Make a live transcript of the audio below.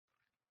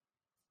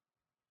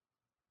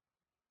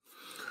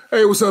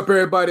Hey, what's up,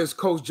 everybody? It's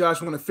Coach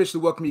Josh. I want to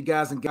officially welcome you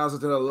guys and gals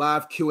into the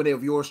live Q&A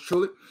of yours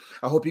truly.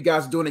 I hope you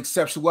guys are doing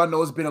exceptionally well. I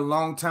know it's been a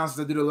long time since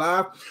I did a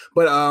live,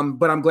 but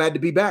I'm glad to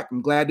be back.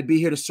 I'm glad to be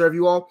here to serve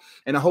you all,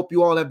 and I hope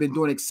you all have been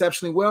doing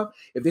exceptionally well.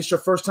 If this is your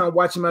first time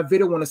watching my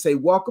video, I want to say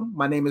welcome.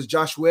 My name is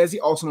Joshua Ezzy,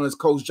 also known as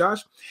Coach Josh,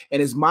 and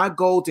it's my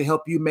goal to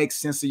help you make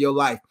sense of your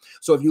life.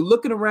 So if you're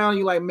looking around,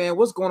 you're like, man,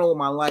 what's going on with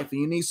my life?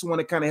 And you need someone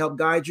to kind of help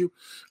guide you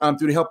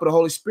through the help of the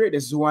Holy Spirit.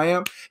 This is who I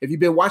am. If you've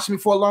been watching me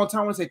for a long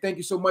time, I want to say thank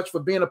you so much for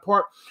being a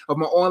part of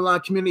my online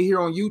community here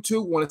on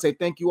YouTube. I want to say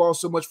thank you all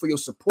so much for your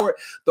support.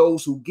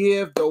 Those who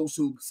give, those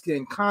who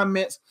send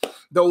comments,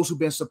 those who've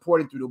been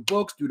supporting through the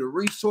books, through the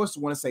resources. I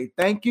want to say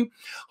thank you.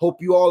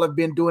 Hope you all have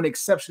been doing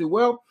exceptionally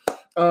well.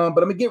 But I'm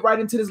going to get right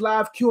into this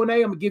live Q&A. I'm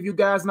going to give you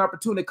guys an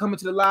opportunity to come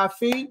into the live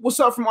feed. What's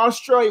up from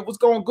Australia? What's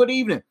going on? Good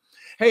evening.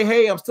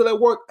 Hey, I'm still at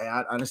work. Hey,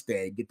 I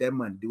understand. Get that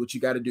money. Do what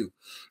you got to do.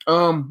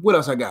 What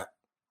else I got?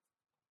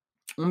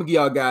 I'm going to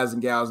give y'all guys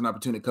and gals an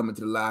opportunity to come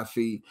into the live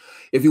feed.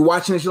 If you're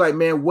watching this, you're like,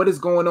 man, what is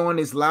going on?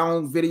 This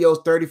long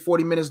videos, 30,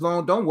 40 minutes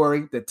long. Don't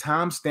worry. The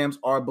timestamps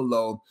are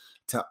below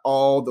to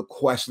all the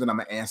questions that I'm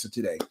going to answer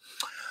today.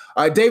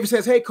 David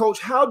says, hey,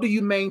 Coach, how do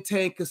you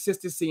maintain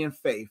consistency in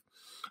faith?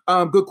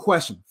 Good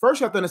question. First,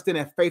 you have to understand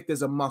that faith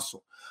is a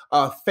muscle.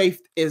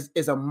 Faith is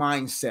a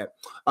mindset.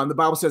 The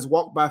Bible says,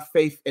 walk by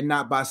faith and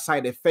not by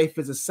sight. That faith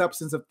is a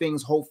substance of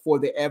things hoped for,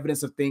 the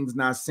evidence of things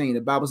not seen.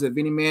 The Bible says, if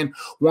any man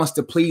wants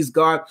to please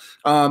God,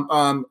 well,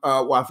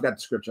 I forgot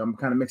the scripture. I'm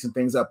kind of mixing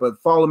things up,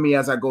 but follow me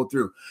as I go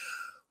through.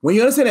 When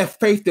you understand that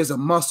faith is a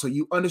muscle,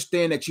 you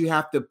understand that you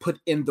have to put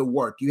in the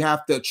work. You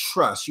have to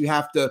trust. You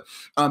have to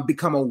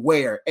become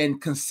aware.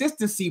 And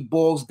consistency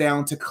boils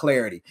down to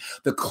clarity.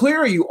 The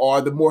clearer you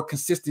are, the more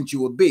consistent you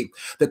will be.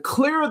 The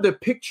clearer the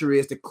picture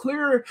is, the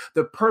clearer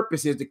the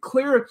purpose is, the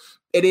clearer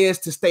it is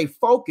to stay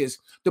focused,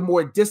 the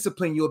more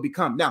disciplined you'll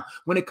become. Now,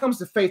 when it comes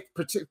to faith,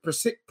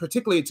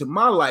 particularly to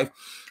my life,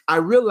 I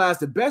realized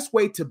the best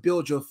way to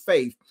build your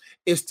faith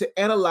is to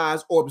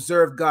analyze or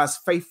observe God's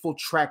faithful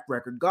track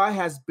record. God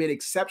has been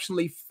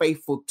exceptionally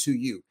faithful to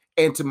you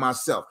and to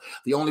myself.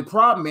 The only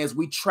problem is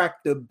we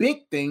track the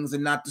big things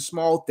and not the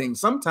small things.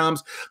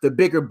 Sometimes the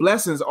bigger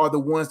blessings are the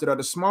ones that are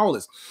the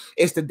smallest.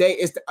 It's the day,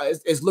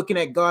 it's looking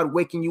at God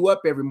waking you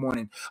up every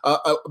morning,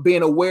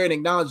 being aware and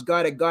acknowledge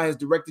God, that God has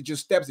directed your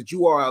steps, that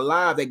you are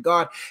alive, that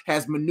God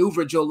has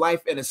maneuvered your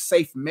life in a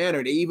safe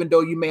manner, that even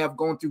though you may have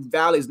gone through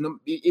valleys,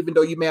 even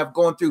though you may have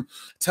gone through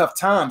tough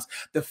times,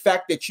 the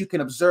fact that you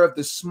can observe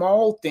the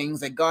small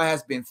things that God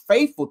has been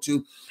faithful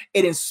to,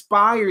 it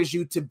inspires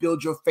you to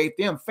build your faith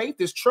in.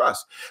 Faith is trust.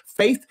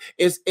 Faith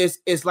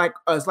is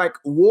like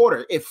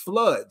water. It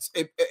floods.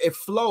 It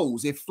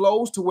flows. It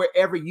flows to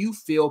wherever you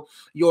feel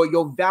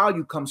your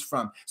value comes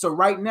from. So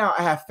right now,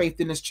 I have faith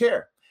in this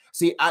chair.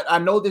 See, I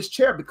know this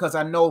chair because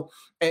I know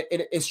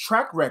its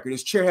track record.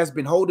 This chair has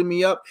been holding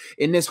me up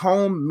in this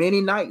home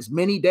many nights,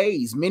 many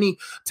days, many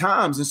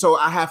times. And so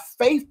I have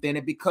faith in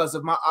it because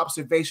of my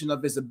observation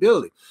of its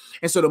ability.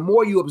 And so the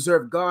more you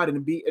observe God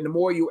and the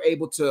more you're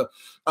able to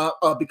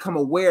become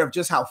aware of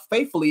just how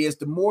faithful he is,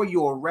 the more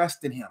you'll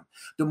rest in him,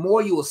 the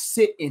more you will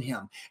sit in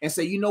him and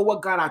say, you know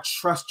what, God, I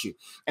trust you.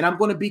 And I'm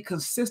going to be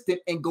consistent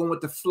and going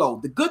with the flow.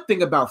 The good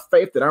thing about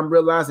faith that I'm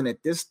realizing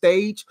at this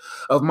stage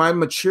of my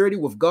maturity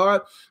with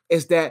God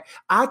is that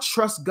I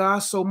trust God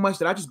so much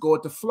that I just go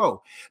with the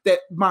flow, that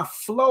my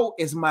flow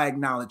is my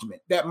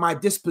acknowledgement, that my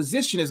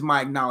disposition is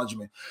my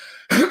acknowledgement.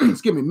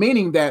 Excuse me,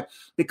 meaning that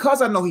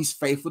because I know he's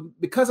faithful,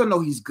 because I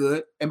know he's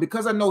good, and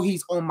because I know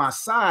he's on my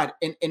side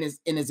and is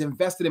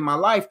invested in my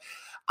life,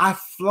 I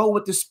flow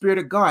with the Spirit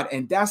of God.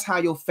 And that's how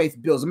your faith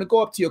builds. Let me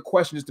go up to your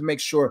question just to make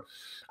sure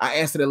I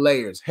answer the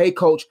layers. Hey,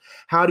 Coach,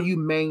 how do you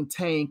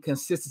maintain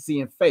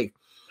consistency in faith?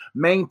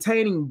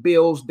 Maintaining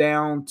builds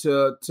down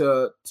to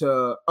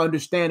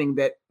understanding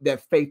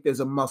that faith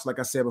is a must, like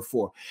I said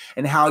before.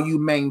 And how you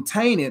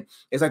maintain it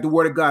is like the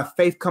word of God.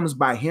 Faith comes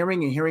by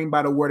hearing, and hearing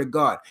by the word of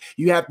God.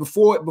 You have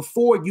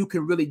before you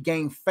can really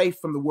gain faith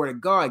from the word of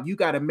God, you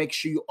got to make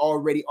sure you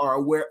already are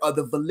aware of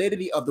the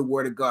validity of the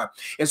word of God.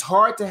 It's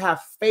hard to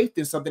have faith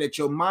in something that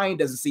your mind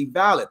doesn't see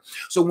valid.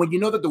 So when you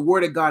know that the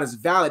word of God is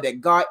valid, that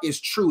God is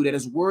true, that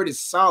his word is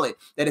solid,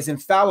 that it's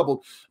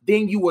infallible,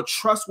 then you will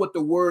trust what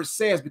the word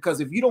says. Because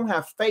if you don't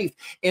have faith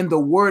in the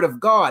word of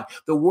God,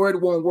 the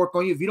word won't work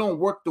on you. If you don't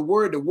work the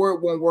word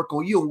won't work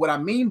on you. And what I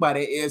mean by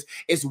that is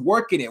it's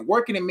working it.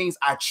 Working it means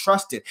I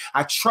trust it.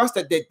 I trust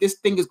that this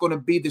thing is going to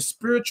be the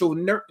spiritual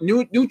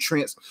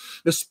nutrients,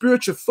 the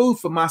spiritual food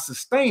for my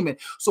sustainment.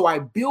 So I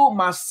build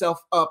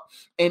myself up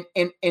in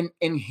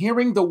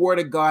hearing the word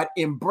of God,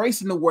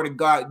 embracing the word of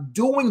God,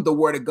 doing the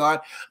word of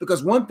God.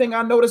 Because one thing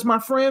I noticed, my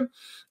friend,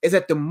 is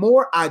that the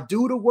more I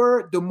do the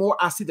word, the more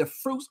I see the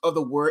fruits of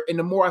the word. And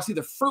the more I see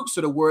the fruits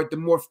of the word, the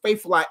more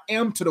faithful I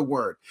am to the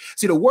word.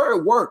 See, the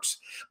word works,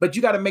 but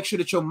you got to make sure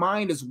that your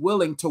mind is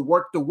willing to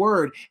work the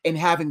word and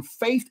having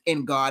faith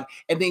in God,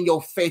 and then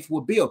your faith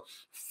will build.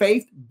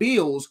 Faith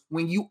builds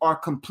when you are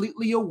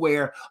completely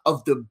aware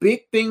of the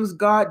big things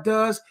God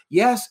does,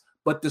 yes,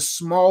 but the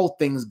small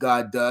things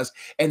God does,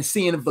 and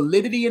seeing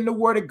validity in the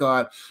word of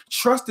God,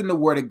 trusting the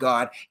word of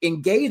God,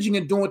 engaging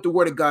and doing what the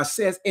word of God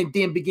says, and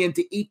then begin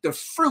to eat the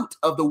fruit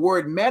of the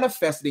word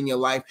manifested in your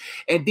life.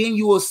 And then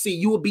you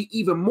will be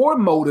even more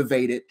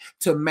motivated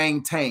to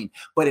maintain.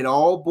 But it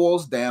all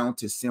boils down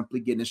to simply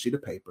getting a sheet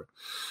of paper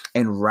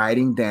and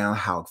writing down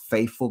how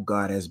faithful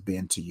God has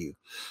been to you.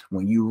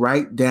 When you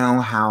write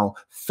down how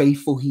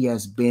faithful he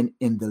has been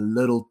in the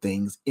little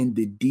things, in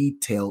the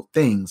detailed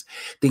things,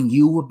 then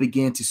you will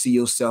begin to see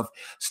yourself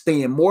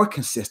staying more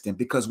consistent,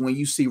 because when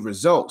you see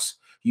results,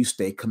 you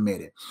stay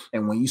committed.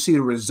 And when you see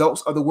the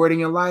results of the word in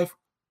your life,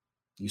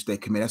 you stay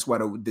committed. That's why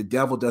the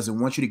devil doesn't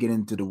want you to get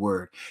into the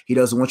word. He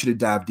doesn't want you to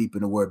dive deep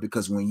in the word,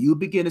 because when you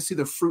begin to see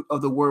the fruit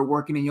of the word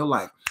working in your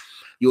life,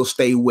 you'll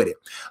stay with it.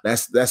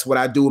 That's what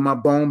I do with my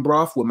bone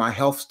broth, with my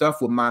health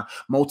stuff, with my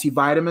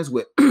multivitamins,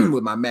 with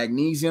with my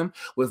magnesium,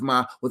 with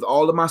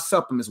all of my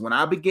supplements. When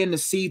I begin to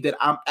see that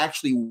I'm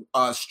actually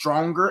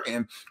stronger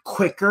and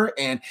quicker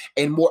and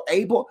more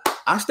able,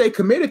 I stay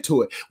committed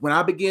to it. When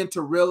I begin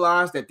to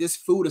realize that this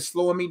food is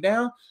slowing me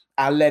down,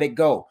 I let it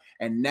go.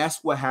 And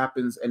that's what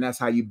happens. And that's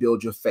how you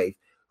build your faith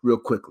real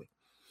quickly.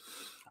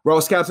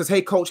 Rose Scout says,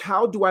 hey, coach,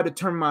 how do I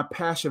determine my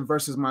passion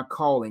versus my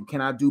calling? Can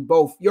I do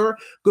both?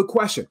 Good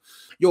question.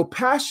 Your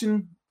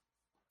passion,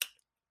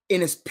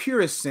 in its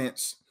purest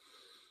sense,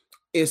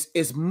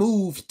 is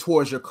moved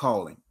towards your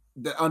calling.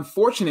 The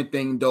unfortunate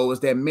thing, though, is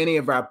that many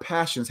of our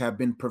passions have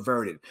been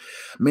perverted.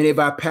 Many of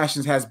our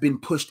passions has been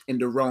pushed in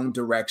the wrong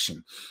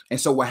direction.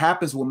 And so what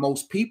happens with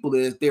most people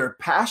is their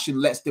passion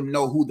lets them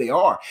know who they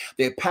are.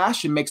 Their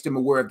passion makes them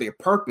aware of their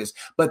purpose,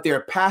 but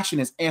their passion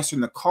is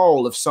answering the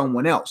call of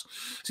someone else.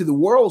 See, the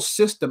world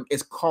system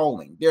is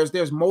calling.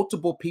 There's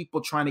multiple people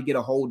trying to get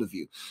a hold of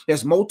you.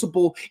 There's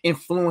multiple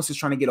influences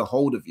trying to get a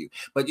hold of you.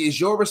 But it's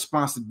your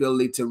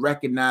responsibility to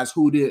recognize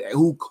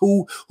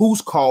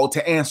who's called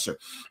to answer.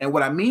 And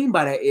what I mean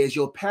by that is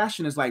your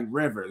passion is like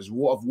rivers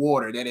of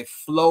water, that it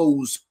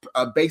flows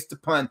based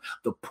upon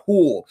the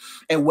pull,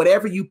 and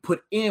whatever you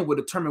put in will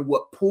determine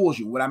what pulls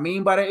you. What I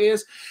mean by that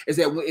is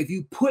that if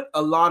you put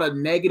a lot of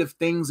negative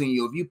things in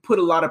you, if you put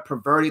a lot of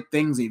perverted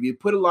things in you, if you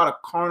put a lot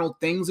of carnal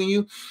things in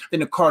you,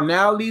 then the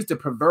carnalities, the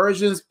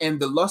perversions,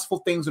 and the lustful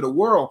things of the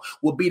world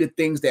will be the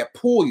things that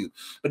pull you.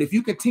 But if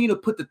you continue to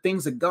put the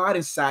things of God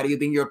inside of you,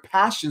 then your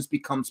passions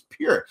becomes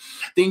pure.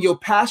 Then your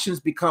passions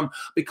become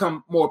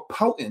more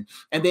potent,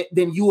 and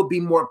then you will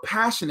be more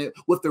passionate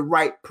with the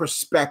right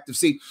perspective.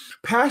 See,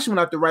 passion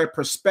without the right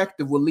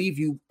perspective will leave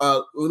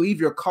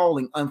your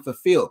calling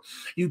unfulfilled.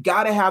 You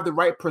got to have the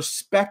right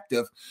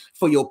perspective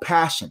for your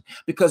passion,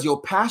 because your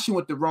passion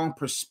with the wrong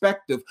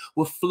perspective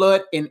will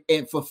flood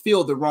and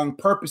fulfill the wrong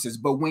purposes.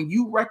 But when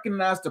you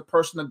recognize the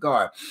person of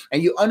God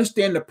and you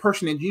understand the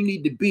person that you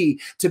need to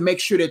be to make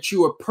sure that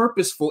you are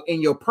purposeful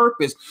in your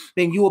purpose,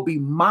 then you will be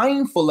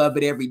mindful of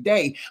it every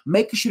day,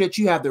 making sure that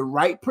you have the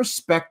right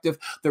perspective,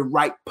 the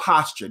right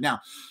posture.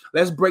 Now,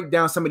 let's break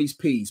down some of these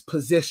P's.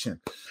 Position.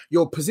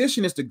 Your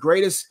position is the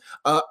greatest,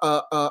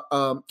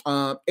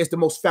 it's the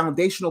most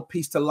foundational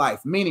piece to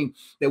life, meaning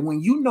that when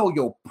you know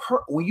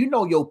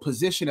your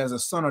position as a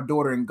son or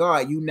daughter in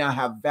God, you now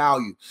have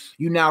value.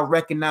 You now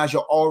recognize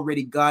your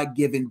already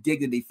God-given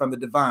dignity from the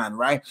divine,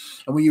 right?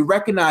 And when you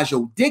recognize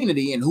your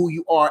dignity and who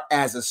you are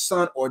as a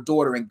son or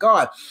daughter in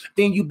God,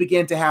 then you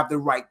begin to have the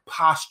right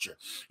posture.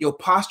 Your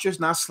posture is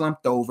not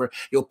slumped over.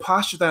 Your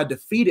posture is not a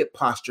defeated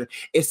posture.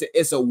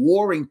 It's a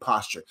warring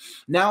posture.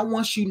 Now,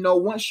 once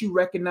you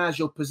recognize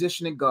your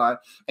position in God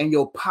and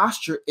your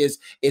posture is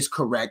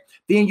correct,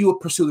 then you will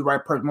pursue the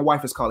right person. My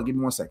wife is calling. Give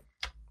me 1 second.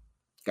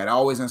 Got to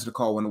always answer the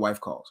call when the wife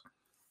calls.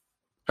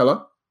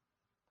 Hello?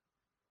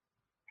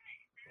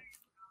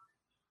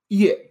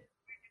 Yeah.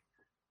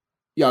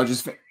 Y'all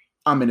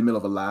I'm in the middle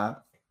of a live.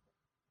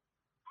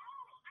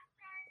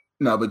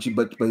 No, but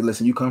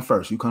listen, you come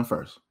first. You come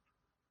first.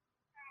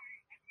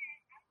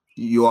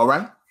 You all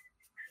right?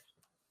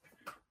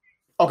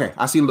 Okay,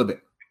 I'll see you in a little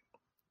bit.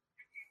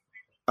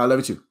 I love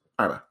you too.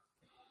 All right, bye.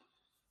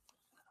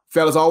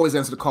 Fellas, always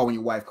answer the call when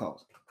your wife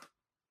calls.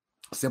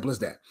 Simple as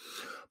that.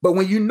 But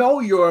when you know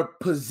your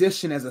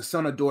position as a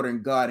son or daughter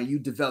in God and you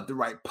develop the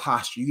right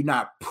posture, you're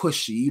not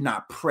pushy, you're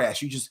not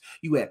pressed,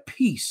 you at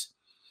peace.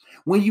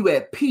 When you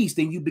at peace,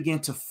 then you begin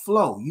to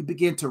flow. You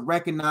begin to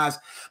recognize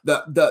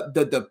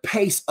the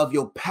pace of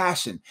your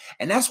passion.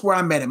 And that's where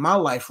I'm at in my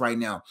life right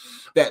now.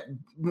 That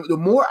the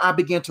more I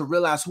begin to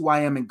realize who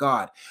I am in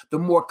God, the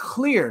more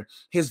clear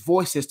his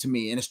voice is to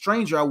me. And a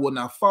stranger I will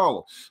not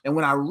follow. And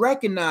when I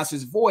recognize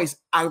his voice,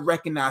 I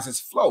recognize his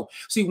flow.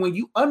 See, when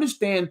you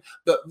understand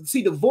the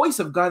voice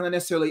of God, not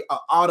necessarily an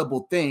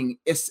audible thing,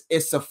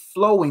 it's a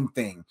flowing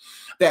thing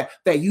that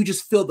you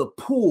just feel the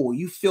pull,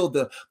 you feel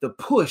the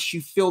push,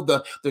 you feel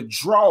the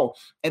draw.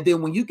 And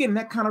then when you get in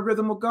that kind of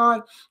rhythm of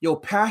God, your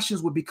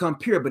passions will become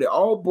pure. But it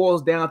all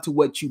boils down to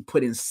what you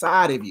put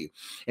inside of you.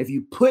 If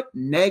you put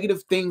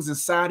negative things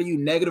inside of you,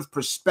 negative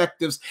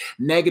perspectives,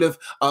 negative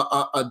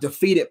a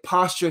defeated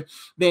posture,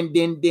 then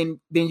you're going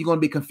to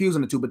be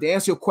confusing the two. But to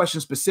answer your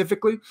question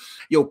specifically,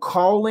 your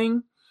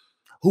calling,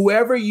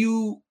 whoever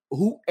you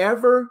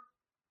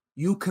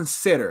you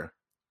consider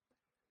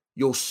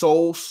your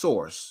sole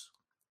source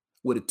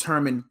will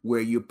determine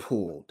where you're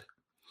pulled.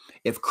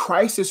 If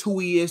Christ is who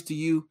he is to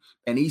you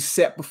and he's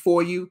set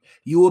before you,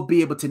 you will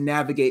be able to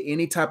navigate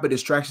any type of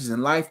distractions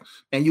in life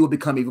and you will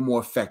become even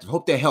more effective.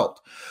 Hope that helped.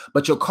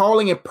 But your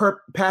calling and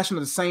passion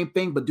are the same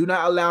thing, but do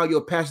not allow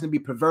your passion to be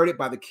perverted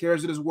by the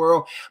cares of this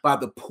world, by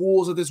the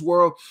pools of this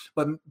world,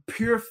 but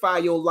purify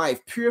your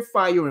life,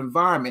 purify your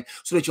environment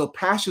so that your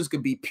passions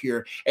can be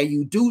pure. And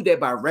you do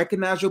that by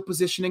recognizing your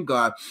position in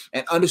God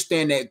and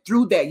understand that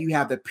through that you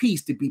have the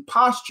peace to be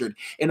postured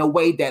in a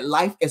way that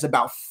life is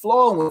about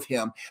flowing with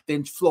him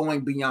than flowing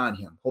beyond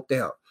him. Hope to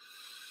help.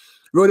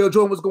 Rodeo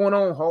Jordan, what's going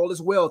on? All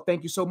is well.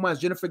 Thank you so much.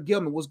 Jennifer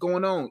Gilman, what's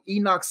going on?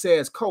 Enoch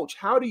says, Coach,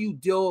 how do you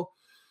deal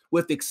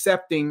with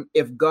accepting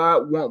if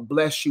God won't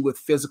bless you with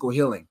physical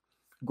healing?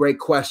 Great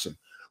question.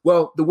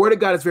 Well, the word of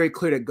God is very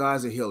clear that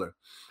God's a healer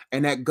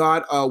and that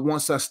God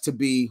wants us to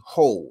be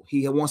whole.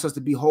 He wants us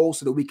to be whole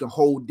so that we can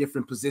hold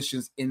different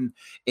positions in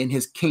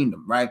his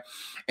kingdom, right?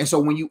 And so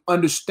when you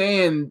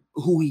understand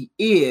who he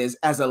is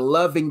as a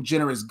loving,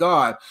 generous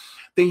God,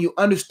 then you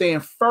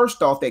understand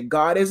first off that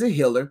God is a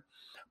healer,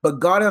 but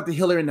God is not the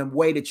healer in the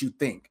way that you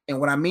think. And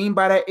what I mean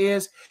by that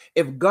is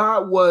if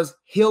God was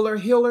healer,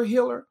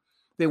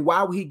 then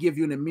why would he give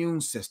you an immune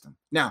system?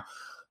 Now,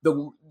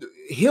 the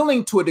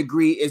healing to a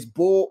degree is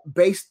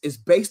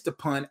based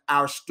upon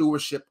our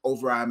stewardship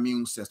over our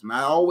immune system.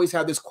 I always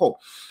have this quote: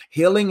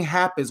 healing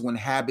happens when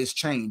habits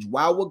change.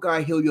 Why would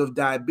God heal you of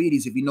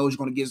diabetes if he knows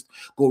you're going to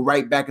go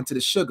right back into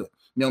the sugar?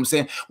 You know what I'm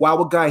saying? Why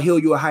would God heal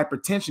you of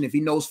hypertension if he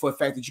knows for a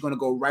fact that you're going to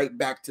go right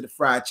back to the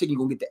fried chicken? You're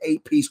going to get the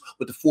 8-piece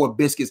with the 4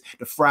 biscuits,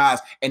 the fries,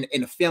 and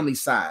the family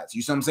size.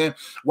 You see what I'm saying?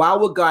 Why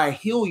would God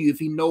heal you if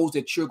he knows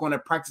that you're going to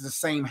practice the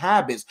same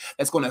habits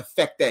that's going to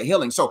affect that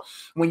healing? So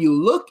when you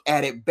look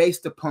at it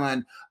based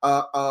upon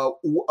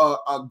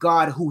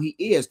God, who he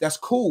is, that's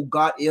cool.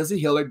 God is a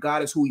healer.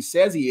 God is who he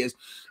says he is.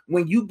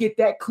 When you get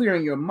that clear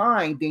in your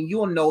mind, then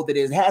you'll know that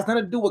it has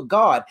nothing to do with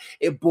God.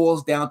 It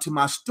boils down to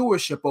my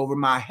stewardship over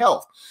my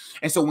health.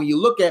 And so when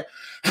you look at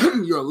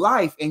your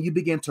life and you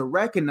begin to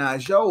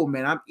recognize, yo,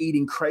 man, I'm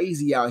eating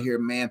crazy out here,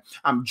 man.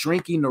 I'm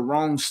drinking the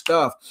wrong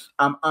stuff.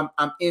 I'm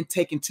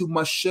intaking too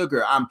much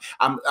sugar.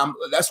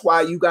 That's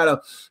why you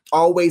gotta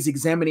always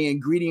examine the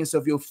ingredients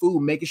of your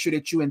food, making sure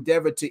that you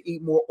endeavor to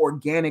eat more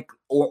organic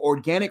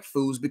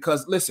foods,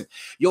 because listen,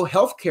 your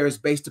health care is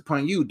based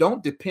upon you.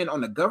 Don't depend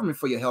on the government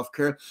for your health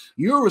care.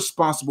 You're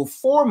responsible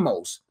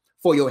foremost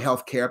for your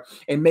health care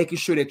and making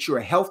sure that you're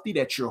healthy,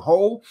 that you're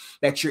whole,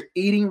 that you're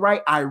eating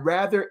right. I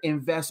rather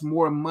invest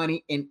more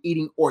money in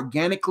eating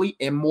organically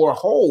and more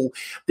whole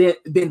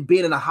than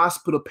being in a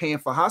hospital paying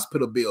for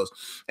hospital bills.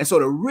 And so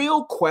the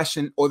real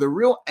question or the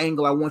real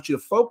angle I want you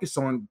to focus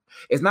on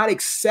is not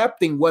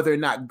accepting whether or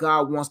not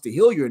God wants to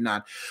heal you or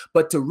not,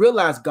 but to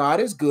realize God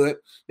is good,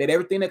 that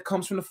everything that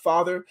comes from the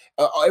Father,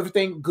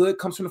 everything good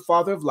comes from the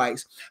Father of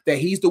lights, that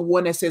he's the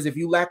one that says if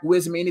you lack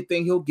wisdom,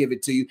 anything, he'll give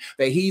it to you,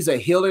 that he's a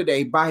healer,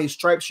 that by his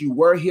stripes you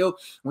were healed.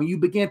 When you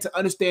begin to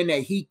understand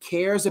that he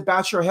cares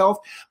about your health,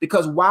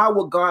 because why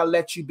would God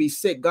let you be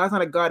sick? God's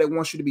not a God that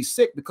wants you to be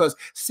sick, because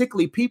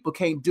sickly people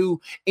can't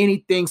do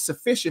anything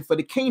sufficient for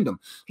the kingdom.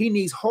 He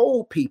needs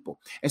whole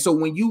people. And so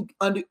when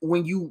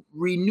you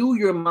renew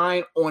your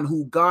mind on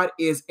who God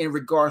is in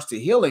regards to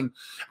healing,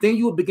 then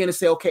you will begin to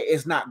say, okay,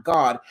 it's not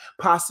God,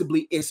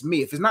 possibly it's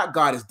me. If it's not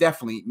God, it's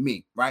definitely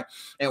me, right?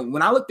 And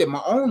when I looked at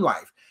my own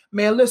life,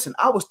 man, listen,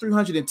 I was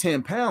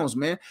 310 pounds,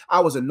 man.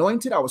 I was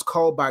anointed. I was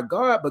called by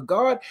God, but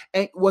God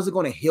wasn't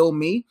going to heal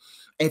me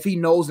if he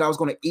knows that I was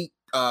going to eat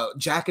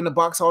Jack in the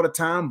Box all the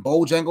time,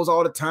 Bojangles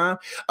all the time,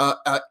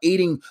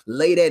 eating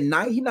late at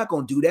night. He's not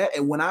going to do that.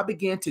 And when I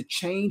began to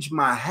change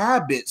my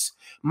habits,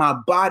 my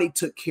body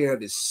took care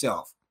of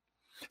itself.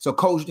 So,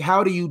 Coach,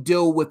 how do you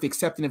deal with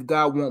accepting if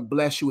God won't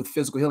bless you with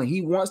physical healing?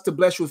 He wants to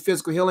bless you with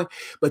physical healing,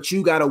 but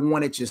you got to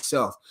want it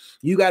yourself.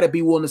 You got to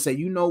be willing to say,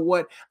 you know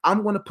what?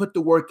 I'm going to put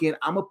the work in.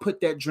 I'm going to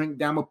put that drink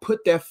down. I'm going to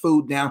put that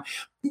food down.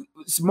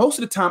 Most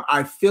of the time,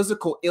 our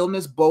physical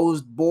illness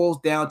boils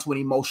down to an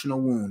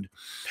emotional wound.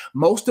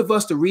 Most of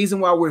us, the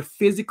reason why we're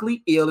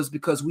physically ill is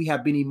because we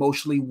have been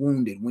emotionally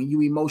wounded. When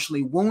you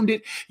emotionally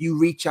wounded, you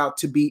reach out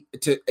to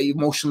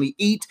emotionally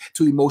eat,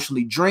 to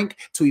emotionally drink,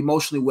 to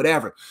emotionally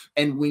whatever.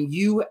 And when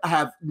you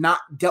have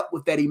not dealt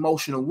with that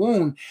emotional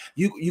wound,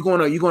 you're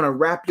gonna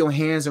wrap your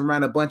hands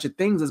around a bunch of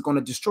things that's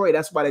gonna destroy it.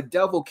 That's why the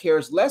devil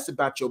cares less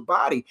about your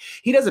body.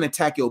 He doesn't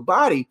attack your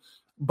body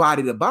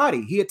to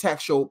body. He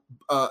attacks your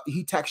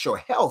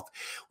health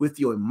with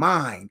your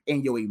mind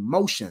and your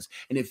emotions.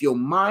 And if your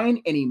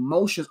mind and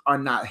emotions are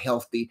not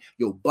healthy,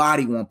 your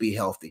body won't be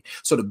healthy.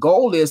 So the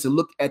goal is to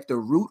look at the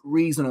root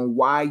reason on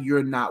why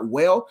you're not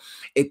well.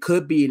 It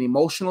could be an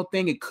emotional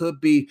thing. It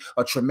could be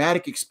a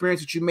traumatic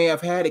experience that you may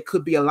have had. It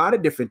could be a lot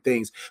of different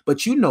things,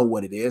 but you know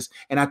what it is.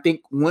 And I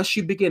think once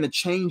you begin to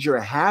change your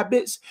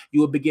habits,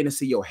 you will begin to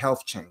see your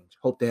health change.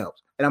 Hope that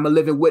helps. And I'm a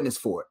living witness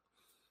for it.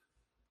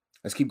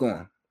 Let's keep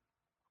going.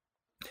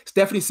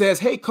 Stephanie says,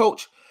 hey,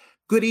 Coach,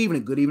 good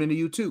evening. Good evening to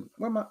you, too.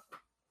 Where am I?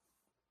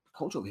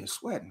 Coach over here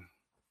sweating.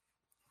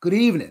 Good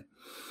evening.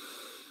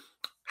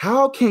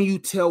 How can you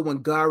tell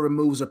when God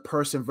removes a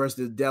person versus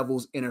the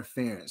devil's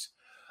interference?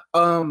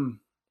 Um,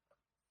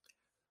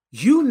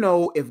 you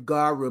know if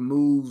God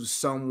removes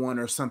someone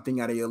or something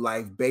out of your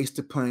life based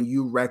upon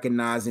you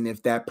recognizing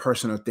if that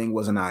person or thing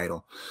was an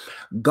idol.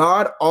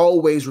 God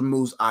always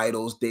removes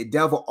idols. The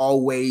devil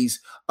always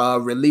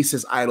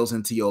releases idols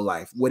into your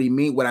life. What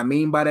I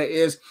mean by that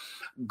is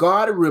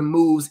God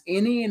removes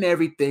any and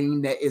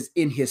everything that is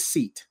in his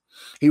seat.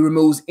 He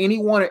removes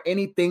anyone or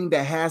anything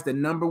that has the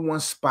number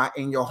one spot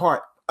in your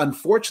heart.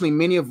 Unfortunately,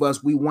 many of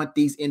us, we want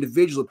these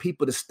individual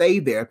people to stay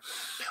there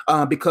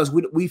because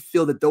we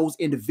feel that those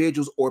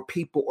individuals or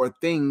people or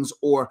things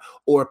or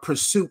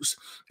pursuits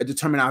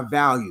determine our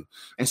value.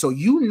 And so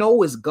you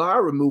know it's God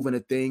removing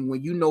a thing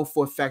when you know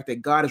for a fact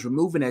that God is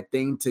removing that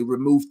thing to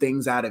remove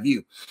things out of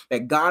you,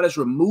 that God is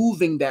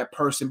removing that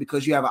person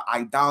because you have an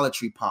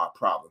idolatry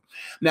problem.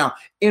 Now,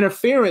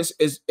 interference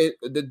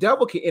the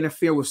devil can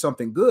interfere with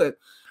something good.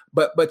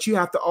 But you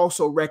have to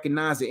also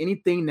recognize that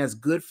anything that's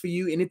good for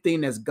you,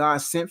 anything that's God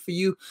sent for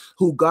you,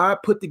 who God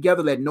put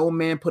together, let no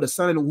man put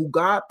asunder. When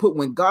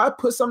God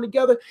put something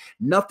together,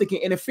 nothing can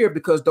interfere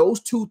because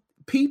those two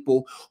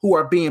people who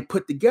are being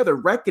put together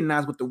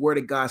recognize what the word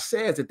of God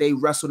says, that they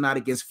wrestle not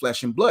against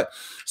flesh and blood.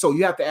 So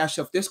you have to ask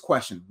yourself this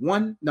question.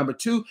 One, number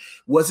two,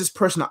 was this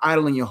person an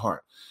idol in your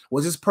heart?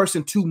 Was this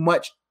person too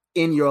much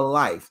in your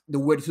life,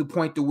 to the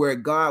point to where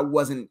God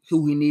wasn't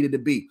who he needed to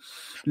be?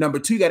 Number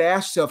two, you got to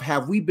ask yourself,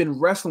 have we been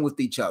wrestling with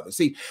each other?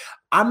 See,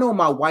 I know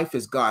my wife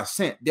is God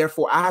sent.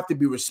 Therefore, I have to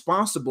be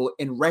responsible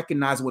in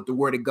recognizing what the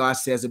word of God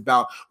says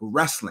about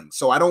wrestling.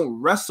 So I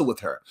don't wrestle with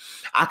her.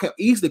 I can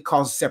easily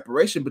cause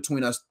separation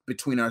between us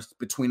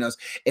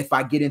if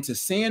I get into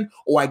sin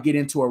or I get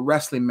into a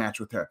wrestling match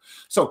with her.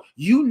 So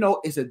you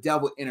know it's a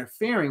devil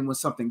interfering when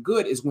something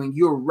good is when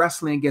you're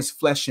wrestling against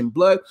flesh and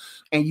blood,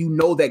 and you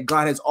know that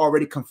God has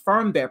already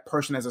confirmed that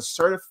person as a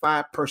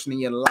certified person in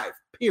your life,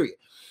 period.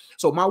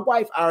 So my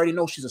wife, I already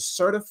know she's a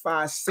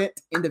certified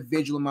sent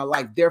individual in my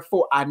life.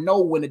 Therefore, I know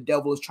when the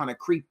devil is trying to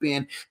creep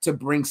in to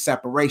bring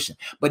separation.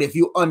 But if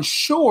you're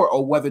unsure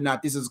of whether or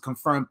not this is a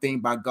confirmed thing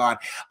by God,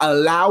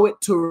 allow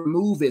it to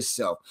remove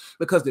itself.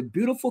 Because the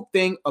beautiful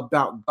thing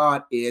about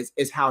God is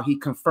how he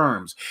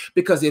confirms.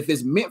 Because if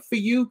it's meant for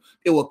you,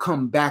 it will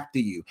come back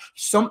to you.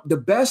 The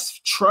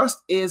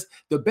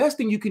best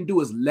thing you can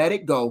do is let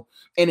it go.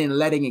 And in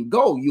letting it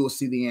go, you will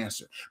see the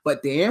answer.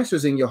 But the answer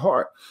is in your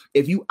heart.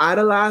 If you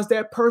idolize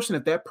that person,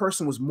 if that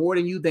person was more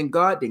than you than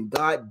God, then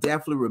God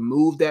definitely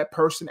removed that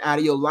person out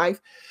of your life.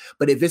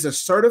 But if it's a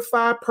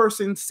certified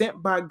person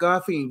sent by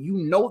God for you, and you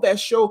know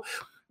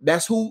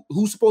that's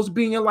who's supposed to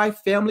be in your life,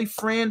 family,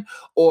 friend,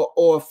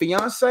 or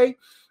fiance.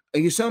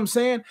 You see what I'm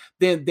saying?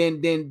 Then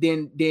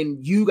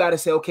you got to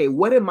say, okay,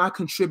 what am I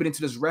contributing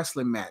to this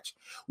wrestling match?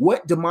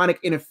 What demonic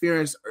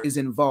interference is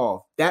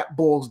involved? That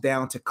boils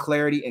down to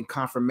clarity and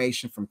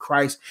confirmation from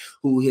Christ,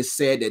 who has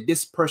said that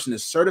this person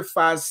is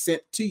certified,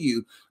 sent to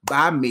you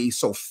by me.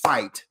 So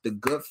fight the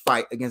good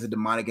fight against the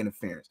demonic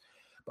interference.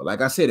 But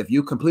like I said, if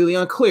you're completely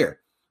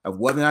unclear of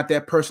whether or not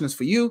that person is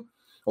for you,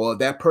 or if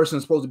that person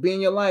is supposed to be in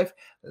your life,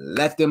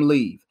 let them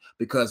leave.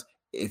 Because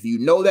if you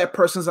know that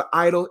person's an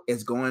idol,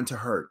 it's going to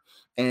hurt.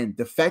 And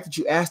the fact that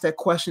you asked that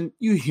question,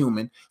 you're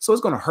human. So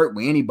it's going to hurt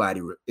when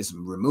anybody is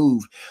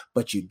removed.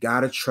 But you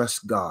got to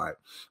trust God,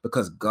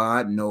 because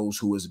God knows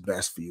who is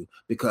best for you.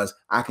 Because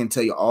I can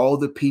tell you all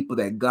the people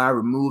that God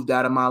removed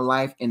out of my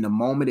life, in the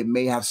moment it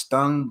may have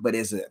stung,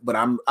 but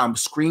I'm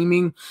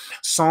screaming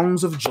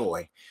songs of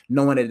joy,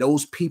 knowing that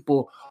those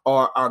people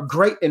are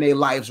great in their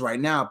lives right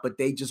now, but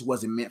they just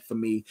wasn't meant for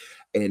me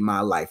in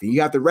my life. And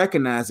you have to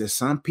recognize that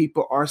some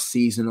people are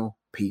seasonal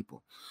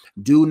people.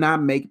 Do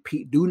not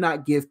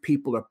give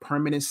people a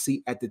permanent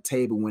seat at the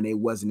table when they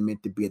wasn't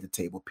meant to be at the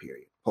table,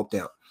 period. Hope that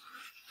helped.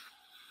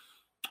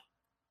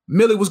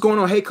 Millie, what's going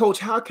on? Hey, coach,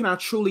 how can I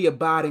truly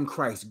abide in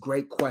Christ?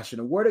 Great question.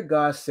 The word of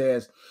God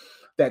says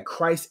that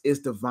Christ is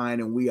divine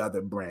and we are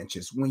the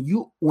branches. When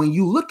you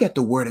look at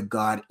the word of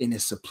God in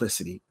its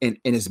simplicity, in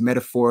its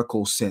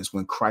metaphorical sense,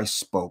 when Christ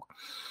spoke,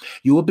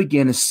 you will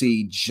begin to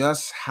see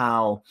just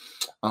how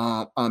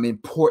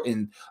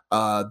important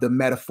the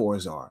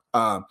metaphors are.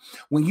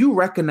 When you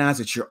recognize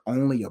that you're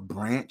only a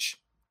branch,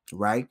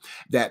 right?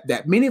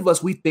 That many of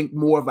us, we think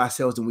more of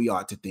ourselves than we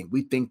ought to think.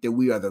 We think that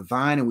we are the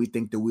vine and we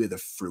think that we're the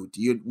fruit.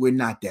 We're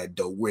not that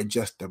though. We're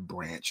just a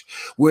branch.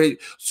 We're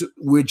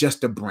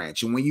just a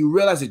branch. And when you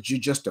realize that you're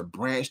just a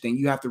branch, then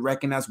you have to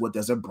recognize, what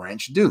does a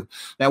branch do?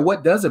 Now,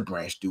 what does a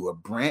branch do? A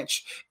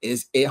branch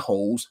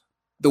holds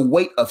the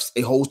weight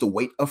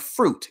of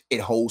fruit.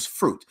 It holds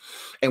fruit.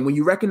 And when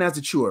you recognize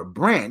that you're a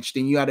branch,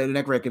 then you got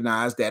to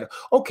recognize that,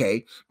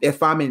 okay,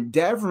 if I'm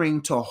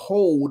endeavoring to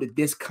hold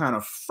this kind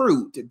of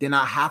fruit, then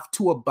I have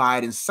to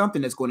abide in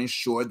something that's going to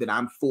ensure that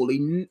I'm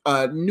fully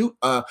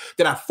that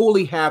I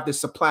fully have the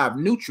supply of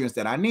nutrients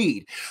that I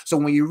need. So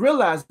when you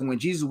realize, when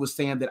Jesus was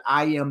saying that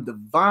I am the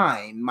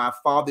vine, my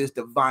Father is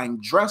the vine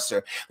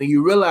dresser, then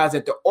you realize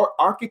that the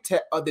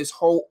architect of this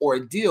whole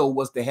ordeal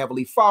was the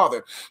Heavenly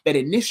Father that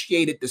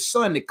initiated the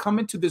Son son to come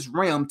into this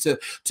realm to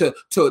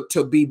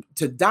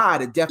die,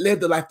 to death, live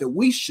the life that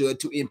we should,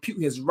 to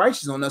impute his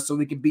righteousness on us so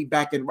we can be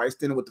back in right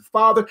standing with the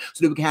Father,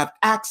 so that we can have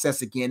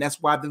access again.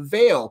 That's why the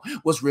veil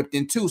was ripped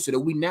in two, so that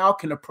we now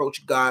can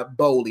approach God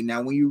boldly.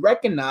 Now, when you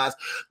recognize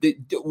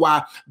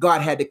why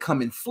God had to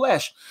come in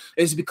flesh,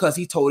 it's because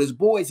he told his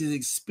boys, it's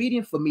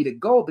expedient for me to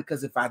go,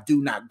 because if I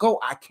do not go,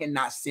 I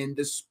cannot send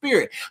the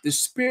Spirit. The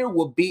Spirit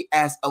will be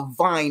as a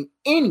vine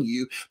in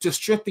you to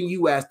strengthen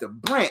you as the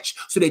branch,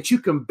 so that you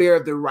can bear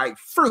the right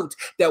fruit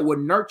that will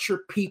nurture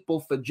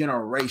people for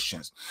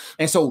generations.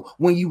 And so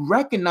when you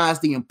recognize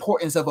the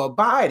importance of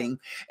abiding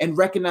and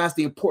recognize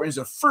the importance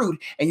of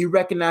fruit, and you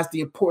recognize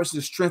the importance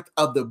of strength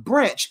of the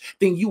branch,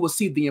 then you will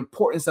see the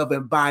importance of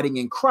abiding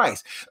in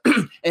Christ.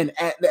 And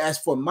as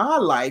for my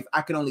life,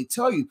 I can only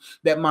tell you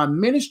that my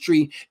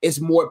ministry is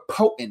more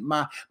potent.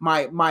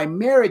 My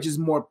marriage is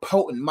more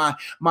potent.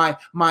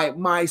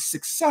 My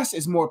success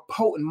is more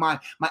potent. My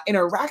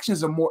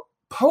interactions are more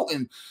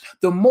potent.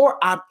 The more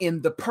I'm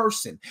in the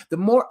person, the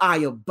more I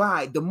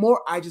abide, the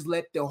more I just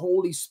let the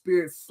Holy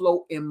Spirit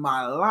flow in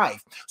my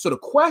life. So the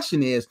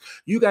question is,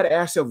 you got to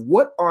ask yourself,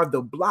 what are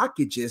the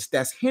blockages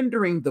that's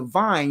hindering the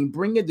vine,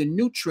 bringing the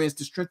nutrients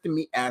to strengthen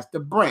me as the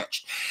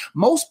branch?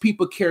 Most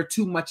people care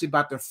too much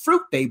about the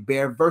fruit they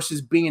bear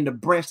versus being the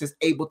branch that's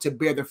able to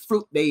bear the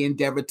fruit they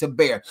endeavor to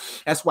bear.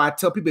 That's why I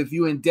tell people, if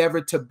you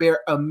endeavor to bear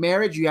a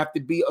marriage, you have to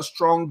be a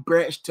strong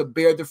branch to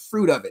bear the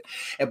fruit of it.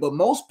 But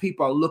most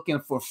people are looking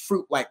for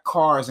fruit like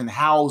cars and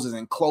houses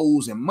and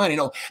clothes and money.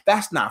 No,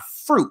 that's not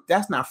fruit.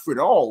 That's not fruit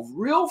at all.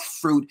 Real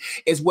fruit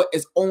is what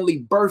is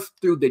only birthed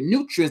through the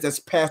nutrients that's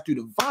passed through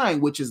the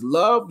vine, which is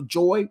love,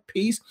 joy,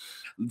 peace,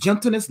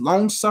 gentleness,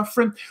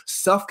 long-suffering,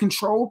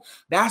 self-control.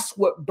 That's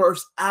what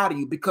bursts out of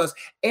you, because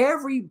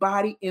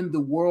everybody in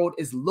the world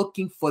is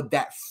looking for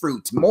that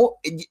fruit.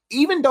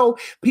 Even though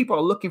people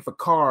are looking for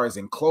cars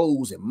and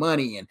clothes and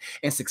money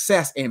and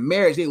success and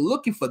marriage, they're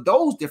looking for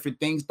those different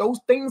things. Those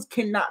things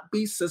cannot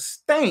be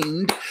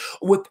sustained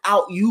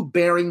without you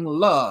bearing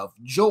love,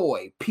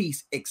 joy,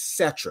 peace,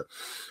 etc.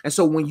 And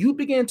so when you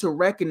begin to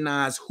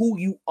recognize who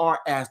you are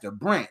as the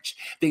branch,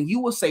 then you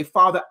will say,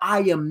 Father, I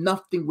am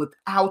nothing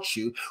without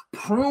you.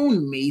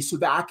 Prune me so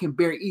that I can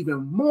bear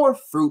even more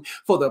fruit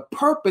for the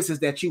purposes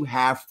that you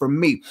have for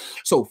me.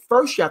 So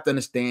first you have to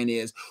understand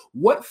is,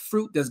 what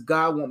fruit does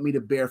God want me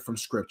to bear from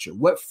Scripture?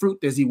 What fruit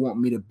does he want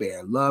me to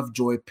bear? Love,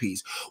 joy,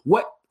 peace.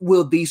 What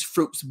will these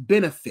fruits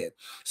benefit?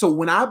 So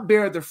when I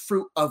bear the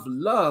fruit of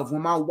love,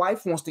 when my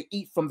wife wants to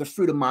eat from the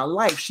fruit of my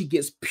life, she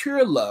gets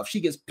pure love. She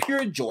gets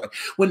pure joy.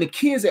 When the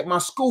kids at my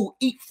school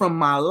eat from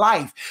my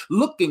life,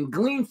 look and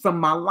glean from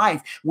my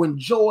life, when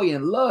joy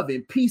and love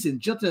and peace and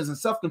gentleness and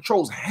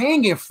self-control is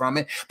hanging from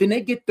it, then they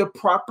get the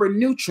proper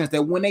nutrients,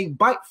 that when they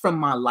bite from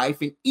my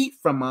life and eat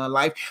from my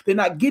life, they're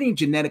not getting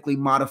genetically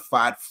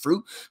modified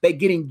fruit. They're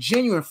getting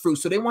genuine fruit.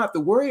 So they won't have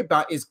to worry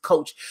about, is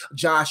Coach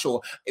Josh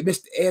or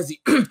Mr. Ezzy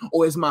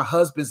or is my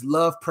husband's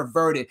love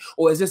perverted,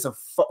 or is this a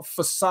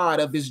facade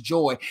of his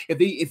joy?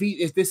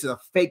 If this is a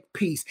fake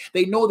peace,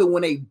 they know that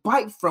when they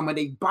bite from it,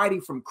 they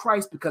biting from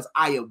Christ, because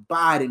I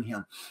abide in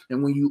him.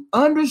 And when you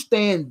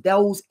understand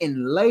those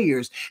in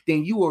layers,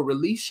 then you will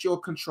release your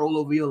control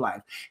over your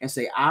life and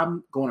say,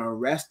 I'm going to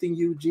rest in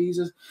you,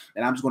 Jesus,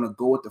 and I'm just going to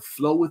go with the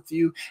flow with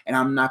you, and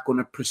I'm not going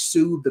to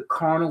pursue the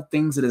carnal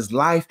things of this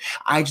life.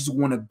 I just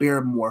want to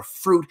bear more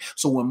fruit,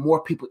 so when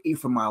more people eat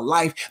from my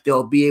life,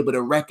 they'll be able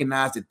to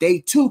recognize that they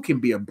too can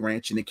be a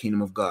branch in the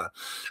kingdom of God.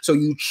 So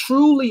you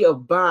truly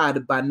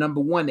abide by,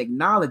 number one,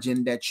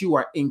 acknowledging that you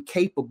are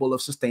incapable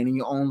of sustaining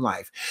your own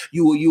life.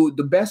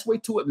 The best way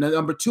to it,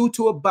 number two,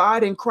 to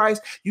abide in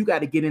Christ, you got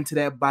to get into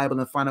that Bible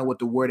and find out what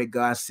the word of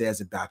God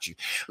says about you.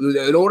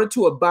 In order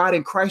to abide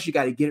in Christ, you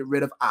got to get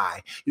rid of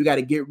I. You got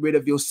to get rid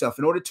of yourself.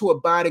 In order to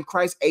abide in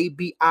Christ,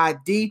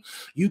 ABID,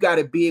 you got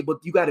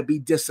to be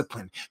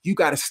disciplined. You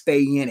got to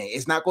stay in it.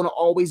 It's not going to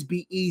always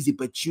be easy,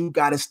 but you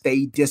got to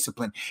stay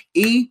disciplined.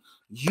 E,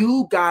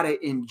 you got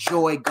to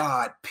enjoy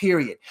God,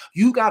 period.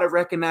 You got to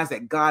recognize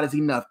that God is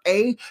enough.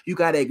 A, you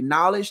got to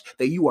acknowledge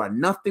that you are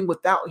nothing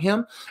without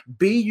him.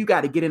 B, you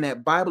got to get in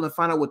that Bible and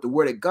find out what the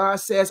word of God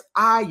says.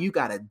 I, you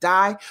got to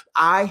die.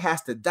 I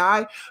has to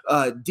die.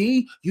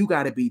 D, you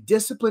got to be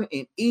disciplined.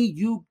 And E,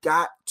 you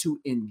got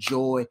to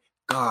enjoy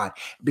God.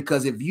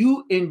 Because if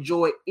you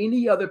enjoy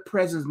any other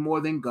presence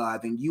more than God,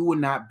 then you will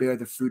not bear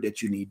the fruit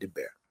that you need to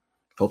bear.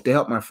 Hope to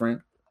help, my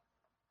friend.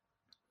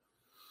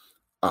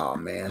 Oh,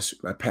 man,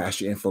 my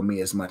pastor info me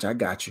as much. I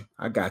got you.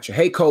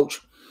 Hey,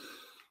 Coach,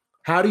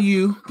 how do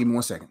you, give me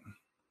 1 second.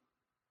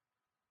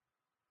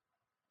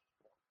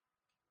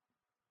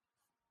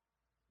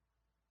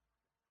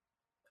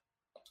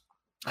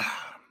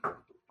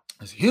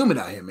 It's humid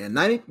out here, man.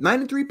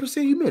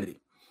 93% humidity.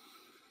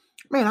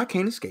 Man, I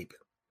can't escape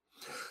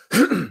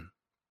it.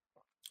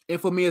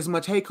 Info me as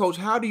much. Hey, Coach,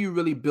 how do you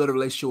really build a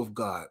relationship with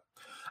God?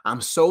 I'm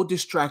so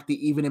distracted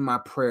even in my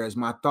prayers.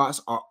 My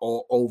thoughts are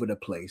all over the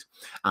place.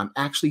 I'm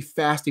actually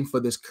fasting for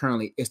this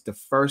currently. It's the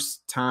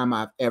first time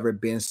I've ever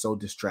been so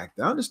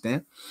distracted. I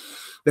understand.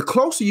 The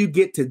closer you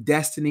get to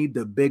destiny,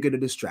 the bigger the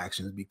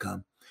distractions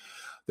become.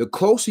 The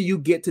closer you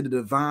get to the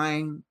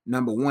divine,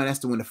 number one,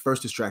 that's when the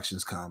first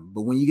distractions come.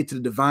 But when you get to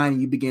the divine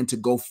and you begin to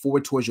go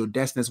forward towards your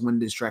destiny, that's when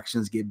the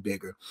distractions get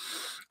bigger.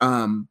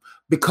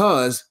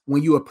 Because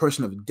when you're a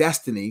person of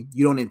destiny,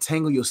 you don't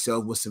entangle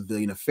yourself with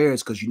civilian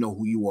affairs because you know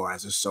who you are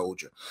as a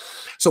soldier.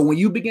 So when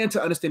you begin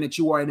to understand that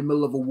you are in the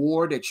middle of a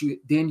war,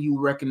 then you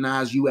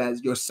recognize you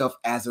as yourself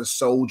as a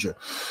soldier.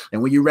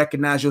 And when you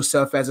recognize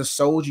yourself as a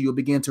soldier, you'll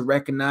begin to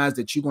recognize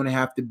that you're going to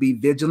have to be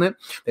vigilant,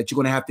 that you're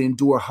going to have to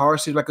endure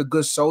hardship like a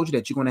good soldier,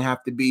 that you're going to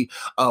have to be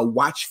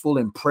watchful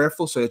and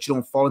prayerful so that you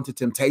don't fall into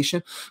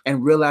temptation,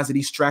 and realize that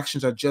these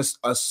distractions are just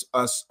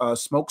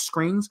smoke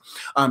screens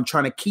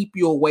trying to keep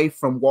you away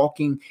from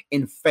walking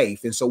in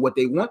faith. And so what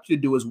they want you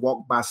to do is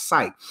walk by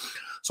sight.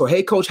 So,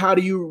 hey, coach, how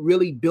do you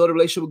really build a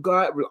relationship with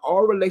God?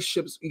 All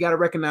relationships, you got to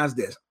recognize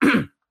this.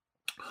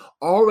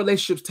 All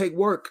relationships take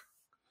work.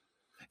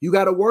 You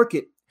got to work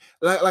it.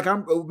 Like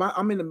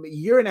I'm in a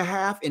year and a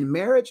half in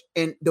marriage,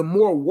 and the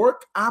more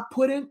work I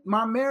put in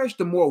my marriage,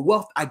 the more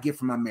wealth I get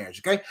from my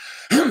marriage. Okay.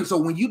 So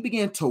when you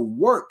begin to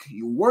work,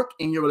 you work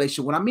in your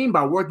relationship. What I mean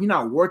by work, you're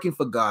not working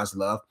for God's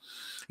love.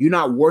 You're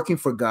not working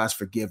for God's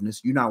forgiveness.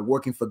 You're not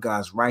working for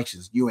God's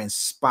righteousness. You're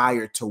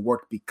inspired to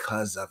work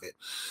because of it.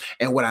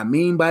 And what I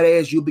mean by that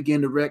is you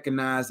begin to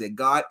recognize that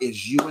God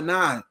is you and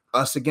I,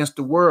 us against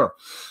the world.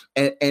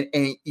 And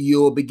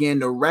you'll begin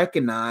to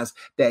recognize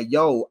that,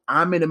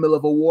 I'm in the middle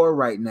of a war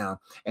right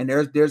now. And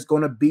there's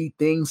going to be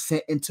things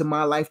sent into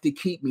my life to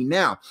keep me.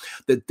 Now,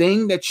 the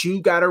thing that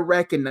you got to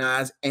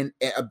recognize and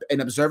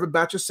observe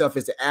about yourself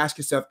is to ask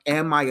yourself,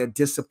 am I a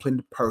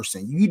disciplined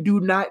person? You do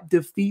not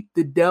defeat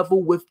the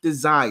devil with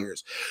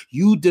desires.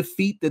 You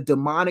defeat the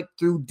demonic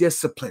through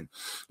discipline.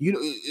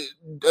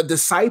 A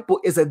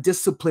disciple is a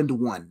disciplined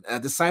one.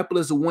 A disciple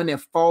is the one that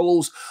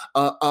follows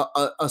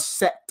a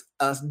set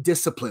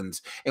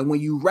disciplines. And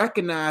when you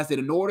recognize that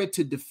in order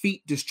to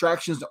defeat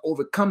distractions, to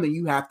overcome them,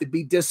 you have to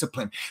be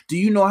disciplined. Do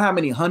you know how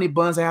many honey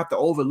buns I have to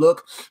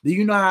overlook? Do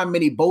you know how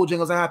many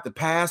Bojangles I have to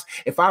pass?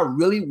 If I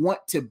really want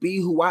to be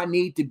who I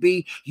need to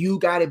be, you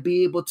got to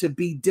be able to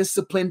be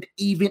disciplined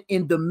even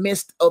in the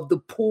midst of the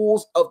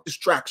pools of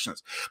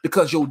distractions,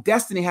 because your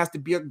destiny has to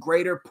be a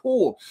greater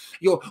pool.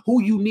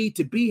 Who you need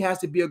to be has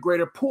to be a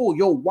greater pool.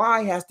 Your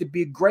why has to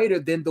be greater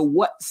than the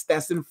what's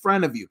that's in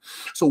front of you.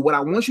 So what I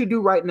want you to do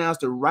right now is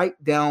to write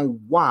down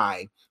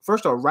why.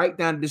 First, I'll write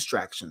down the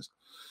distractions,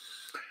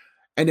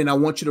 and then I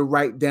want you to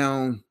write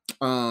down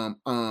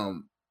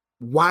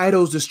why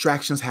those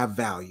distractions have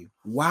value.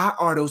 Why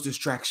are those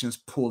distractions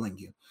pulling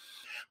you?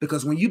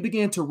 Because when you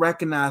begin to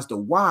recognize the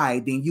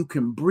why, then you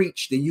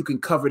can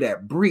cover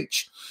that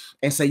breach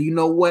and say, you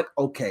know what?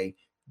 Okay,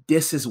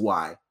 this is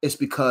why. It's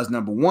because,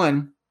 number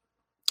one,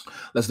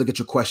 let's look at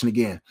your question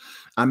again.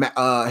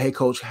 Hey,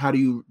 coach, how do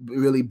you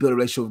really build a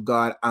relationship with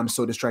God? I'm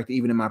so distracted,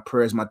 even in my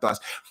prayers, my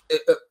thoughts.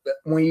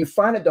 When you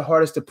find it the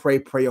hardest to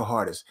pray your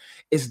hardest.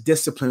 It's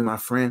discipline, my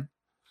friend.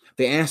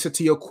 The answer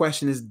to your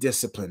question is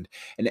discipline.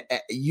 And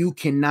you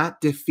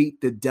cannot defeat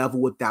the devil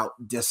without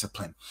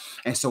discipline.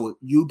 And so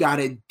you got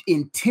to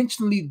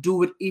intentionally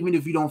do it even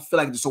if you don't feel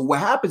like it. So what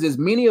happens is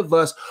many of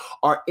us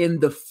are in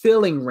the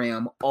feeling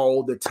realm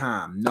all the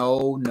time.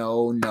 No.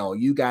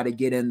 You got to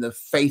get in the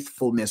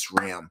faithfulness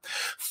realm.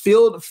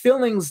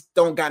 Feelings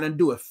don't got to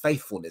do with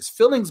faithfulness.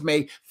 Feelings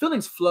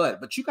flood,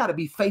 but you got to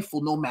be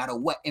faithful no matter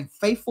what. And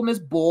faithfulness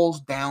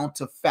boils down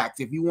to facts.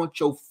 If you want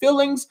your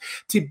feelings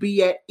to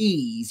be at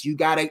ease, you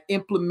got to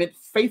implement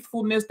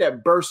faithfulness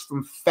that bursts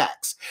from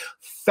facts.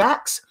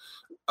 Facts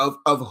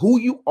of who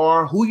you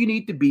are, who you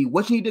need to be,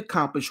 what you need to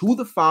accomplish, who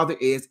the Father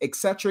is,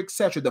 etc.,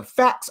 etc. The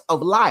facts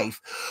of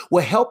life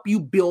will help you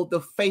build the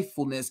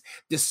faithfulness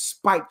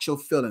despite your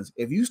feelings.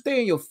 If you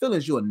stay in your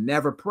feelings, you'll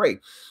never pray.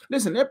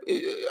 Listen,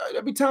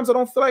 there'll be times I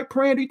don't feel like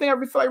praying. Do you think I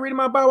ever feel like reading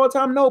my Bible all the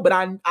time? No, but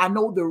I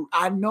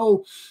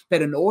know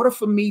that in order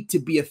for me to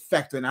be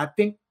effective, and I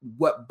think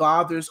what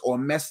bothers or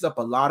messes up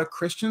a lot of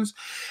Christians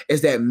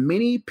is that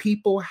many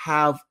people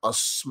have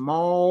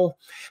small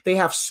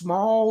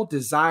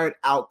desired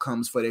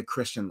outcomes for their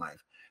Christian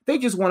life. They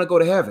just want to go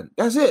to heaven.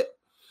 That's it.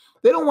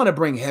 They don't want to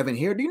bring heaven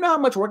here. Do you know how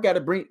much work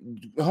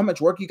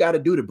you got to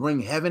do to bring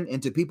heaven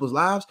into people's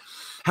lives?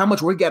 How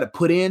much work you got to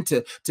put in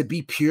to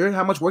be pure?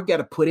 How much work you got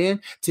to put in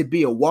to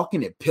be a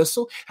walking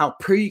epistle? How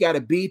pure you got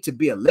to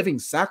be a living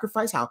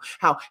sacrifice?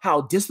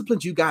 How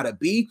disciplined you got to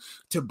be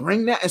to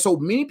bring that? And so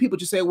many people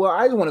just say, well,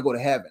 I just want to go to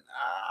heaven.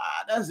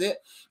 That's it.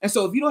 And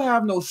so if you don't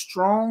have no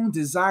strong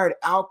desired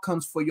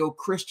outcomes for your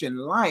Christian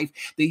life,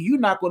 then you're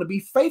not going to be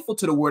faithful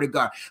to the word of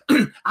God.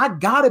 I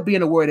got to be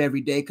in the word every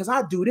day because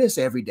I do this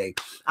every day.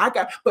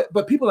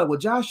 But people are like, well,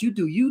 Josh, you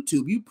do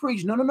YouTube, you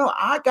preach. No.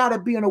 I got to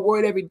be in the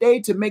word every day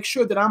to make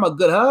sure that I'm a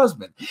good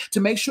husband, to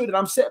make sure that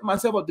I'm setting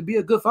myself up to be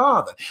a good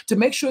father, to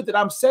make sure that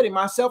I'm setting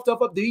myself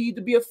up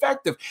to be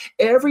effective.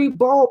 Every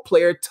ball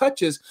player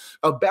touches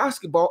a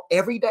basketball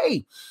every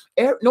day.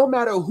 No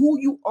matter who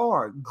you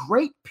are,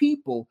 great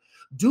people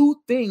do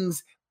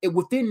things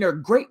within their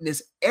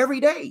greatness every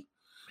day.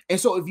 And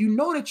so if you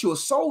know that you're a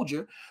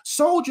soldier,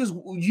 soldiers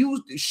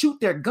shoot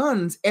their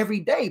guns every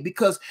day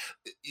because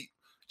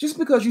Just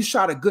because you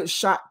shot a good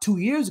shot 2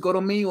 years ago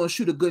don't mean you're gonna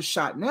shoot a good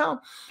shot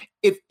now.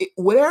 If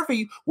whatever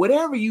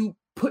you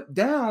put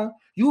down,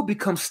 you will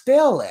become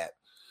stale at.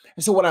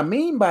 And so what I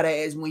mean by that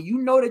is when you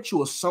know that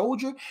you're a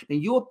soldier, then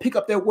you'll pick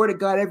up that word of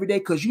God every day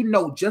because you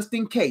know just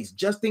in case,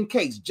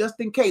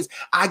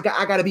 I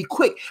got to be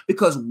quick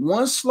because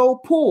one slow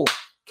pull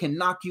can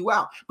knock you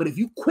out. But if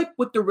you quick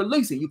with the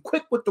release and you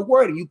quick with the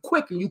word and you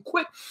quick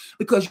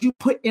because you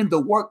put in the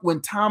work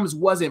when times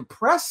wasn't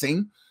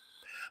pressing,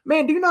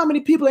 man, do you know how many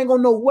people ain't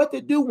gonna know what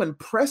to do when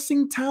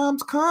pressing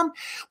times come?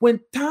 When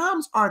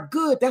times are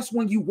good, that's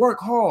when you work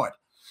hard.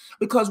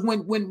 Because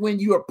when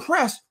you're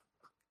pressed,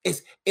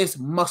 it's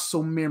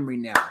muscle memory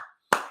now.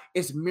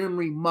 It's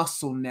memory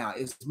muscle now.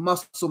 It's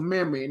muscle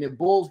memory. And it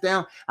boils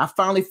down. I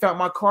finally found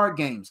my card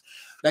games.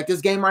 Like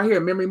this game right here,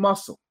 Memory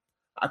Muscle.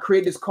 I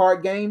created this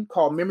card game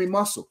called Memory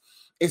Muscle.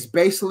 It's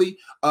basically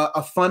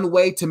a fun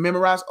way to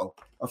memorize.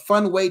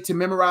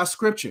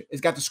 Scripture.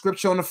 It's got the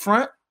scripture on the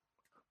front.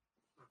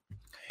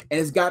 And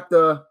it's got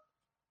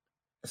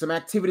some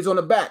activities on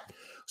the back.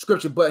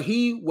 Scripture, but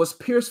he was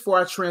pierced for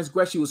our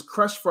transgression, he was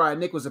crushed for our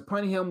iniquities.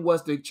 Upon him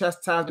was the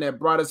chastisement that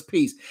brought us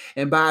peace,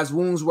 and by his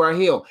wounds we're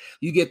healed.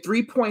 You get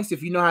 3 points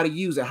if you know how to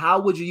use it. How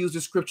would you use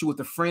the scripture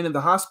with a friend in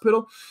the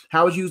hospital?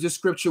 How would you use the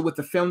scripture with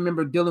a family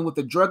member dealing with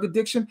a drug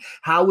addiction?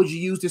 How would you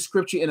use the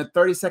scripture in a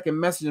 30-second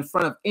message in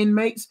front of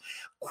inmates?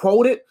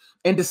 Quote it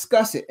and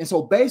discuss it. And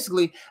so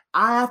basically,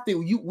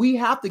 we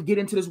have to get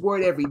into this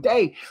word every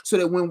day so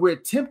that when we're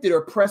tempted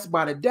or pressed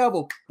by the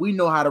devil, we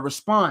know how to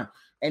respond.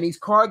 And these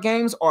card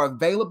games are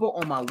available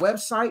on my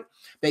website.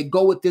 They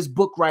go with this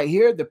book right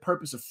here, The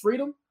Purpose of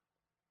Freedom.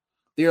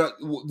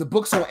 The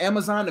books on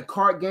Amazon, the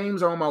card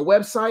games are on my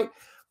website,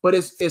 but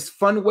it's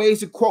fun ways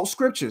to quote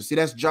scriptures. See,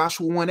 that's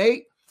Joshua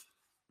 1:8,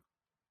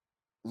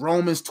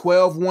 Romans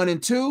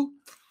 12:1-2.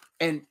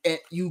 And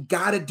you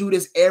got to do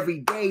this every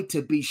day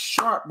to be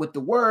sharp with the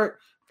word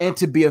and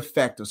to be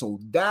effective. So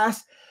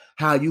that's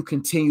how you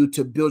continue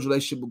to build your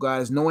relationship with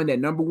God, is knowing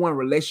that number one,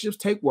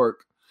 relationships take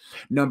work.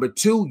 Number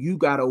two, you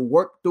got to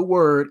work the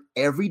word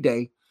every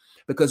day,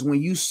 because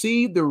when you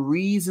see the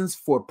reasons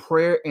for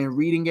prayer and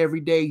reading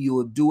every day, you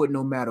will do it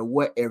no matter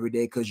what every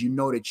day, because you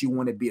know that you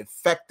want to be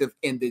effective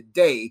in the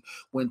day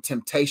when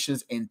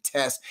temptations and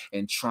tests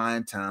and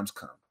trying times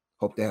come.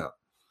 Hope that helps.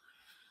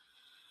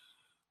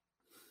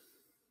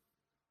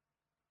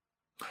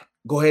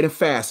 Go ahead and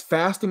fast.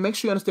 Fasting, make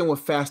sure you understand what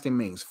fasting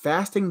means.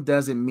 Fasting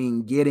doesn't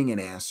mean getting an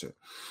answer.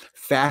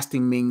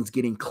 Fasting means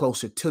getting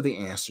closer to the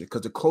answer,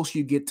 because the closer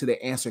you get to the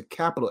answer,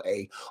 capital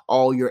A,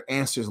 all your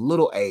answers,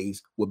 little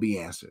a's, will be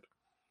answered.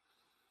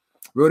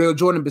 Rodale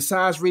Jordan,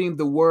 besides reading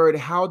the word,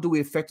 how do we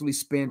effectively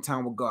spend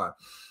time with God?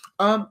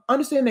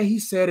 Understand that he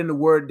said in the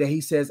word that he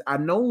says, I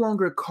no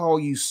longer call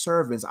you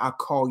servants, I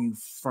call you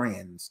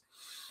friends.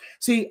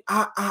 See,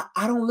 I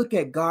don't look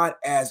at God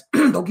as,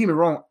 don't get me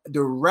wrong,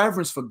 the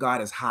reverence for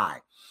God is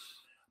high,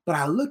 but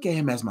I look at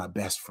him as my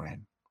best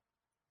friend.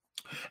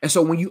 And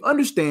so when you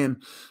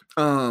understand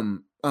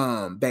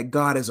that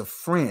God is a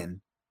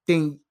friend,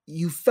 then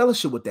you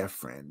fellowship with that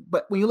friend.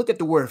 But when you look at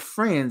the word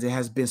friends, it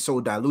has been so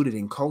diluted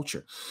in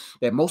culture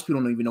that most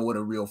people don't even know what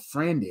a real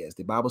friend is.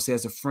 The Bible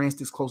says a friend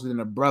sticks closer than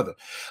a brother.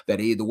 That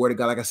the word of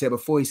God, like I said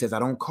before, he says, I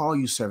don't call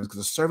you servants,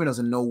 because a servant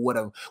doesn't know what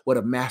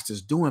a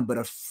master's doing, but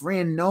a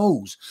friend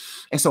knows.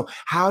 And so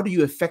how do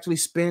you effectively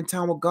spend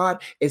time with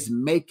God? It's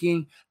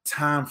making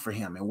time for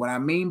him. And what I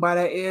mean by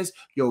that is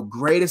your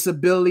greatest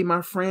ability,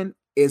 my friend,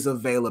 is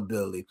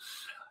availability.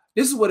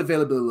 This is what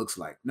availability looks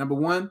like. Number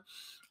one,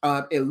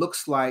 it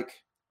looks like,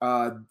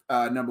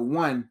 number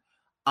one,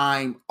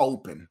 I'm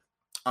open.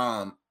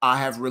 I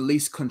have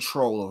released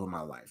control over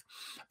my life.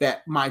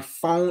 That my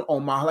phone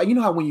on my, like, you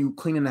know how when you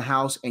cleaning the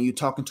house and you're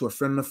talking to a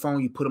friend on the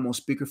phone, you put them on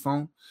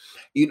speakerphone.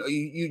 You know,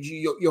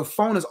 your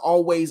phone is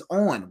always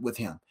on with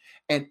him.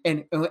 And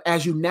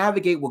as you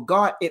navigate with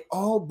God, it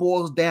all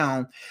boils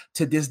down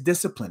to this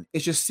discipline.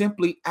 It's just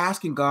simply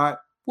asking God,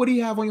 what do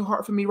you have on your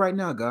heart for me right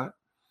now, God?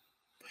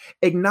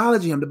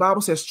 Acknowledging him. The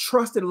Bible says,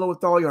 trust in the Lord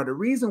with all your heart. The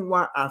reason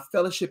why our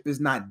fellowship is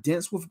not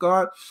dense with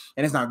God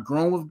and it's not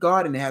grown with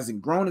God and it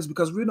hasn't grown is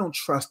because we don't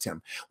trust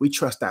him. We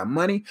trust our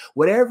money.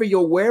 Wherever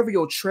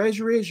your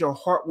treasure is, your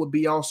heart will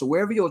be also.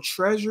 Wherever your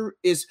treasure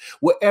is,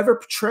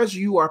 whatever treasure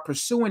you are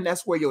pursuing,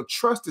 that's where your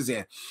trust is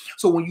in.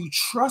 So when you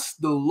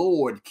trust the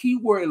Lord,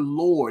 keyword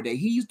Lord, that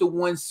he's the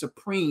one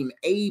supreme,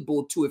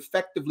 able to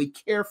effectively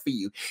care for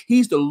you.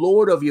 He's the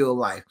Lord of your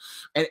life.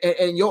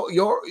 And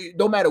your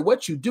no matter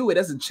what you do, it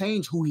doesn't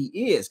change who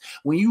he is.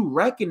 When you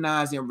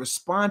recognize and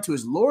respond to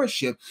his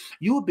lordship,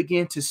 you will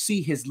begin to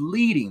see his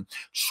leading.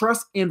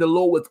 Trust in the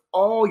Lord with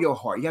all your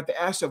heart. You have to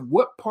ask yourself,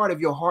 what part of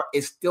your heart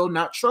is still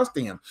not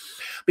trusting him?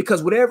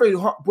 Because whatever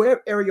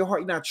area of your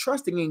heart you're not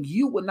trusting in,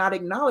 you will not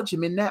acknowledge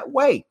him in that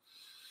way.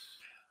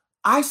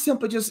 I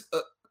simply just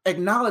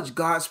acknowledge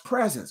God's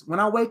presence.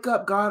 When I wake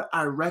up, God,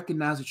 I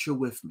recognize that you're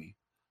with me.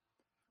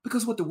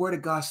 Because what the word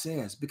of God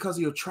says, because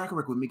of your track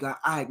record with me, God,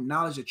 I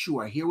acknowledge that you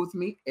are here with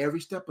me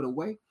every step of the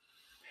way.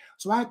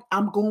 So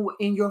I'm going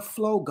in your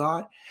flow,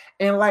 God.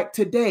 And like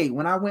today,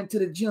 when I went to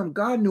the gym,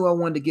 God knew I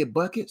wanted to get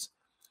buckets.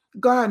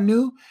 God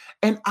knew.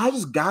 And I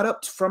just got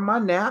up from my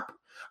nap.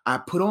 I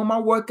put on my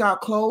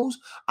workout clothes.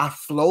 I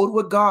flowed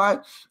with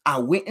God. I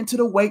went into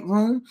the weight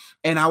room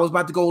and I was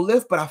about to go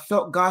lift, but I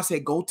felt God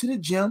said, go to the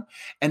gym.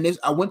 And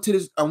I went to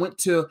this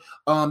YMCA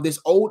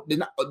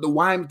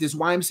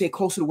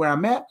closer to where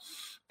I'm at.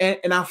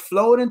 And I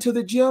flowed into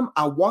the gym.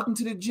 I walked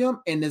into the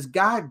gym, and this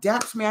guy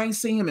daps me. I ain't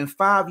seen him in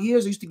 5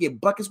 years. I used to get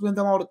buckets with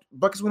him all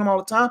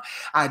the time.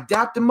 I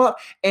dapped him up,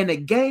 and the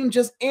game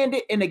just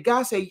ended. And the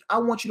guy said, I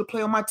want you to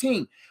play on my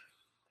team.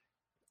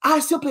 I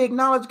simply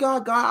acknowledged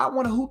God, I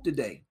want to hoop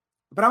today,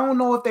 but I don't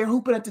know if they're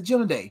hooping at the gym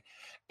today.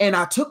 And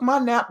I took my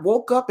nap,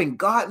 woke up, and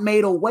God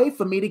made a way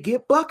for me to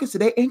get buckets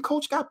today. And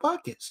coach got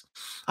buckets.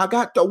 I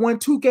won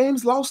 2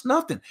 games, lost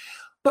nothing.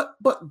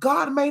 But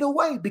God made a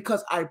way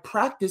because I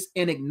practiced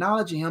in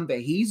acknowledging him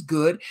that he's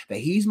good, that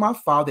he's my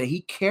father, that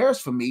he cares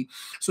for me.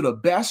 So the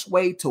best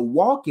way to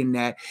walk in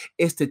that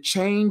is to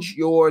change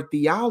your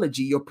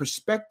theology, your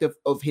perspective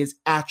of his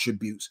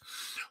attributes,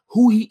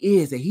 who he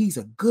is, that he's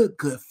a good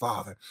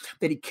father,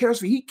 that he cares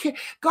for.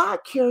 God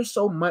cares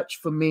so much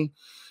for me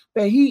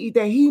that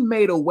he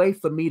made a way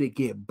for me to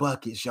get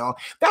buckets, y'all.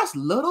 That's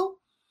little.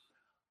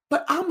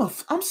 But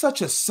I'm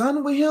such a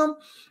son with him.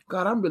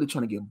 God, I'm really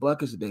trying to get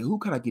buckets today. Who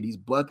can I get these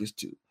buckets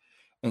to?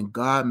 And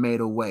God made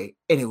a way.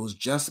 And it was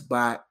just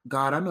by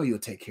God, I know you'll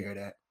take care of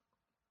that.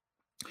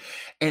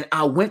 And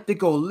I went to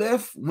go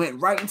lift,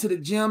 went right into the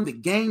gym. The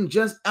game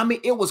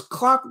it was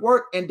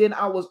clockwork. And then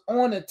I was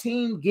on a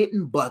team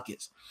getting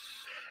buckets.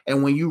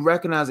 And when you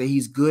recognize that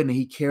he's good and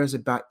he cares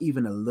about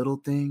even the little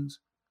things,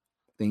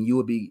 then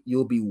you'll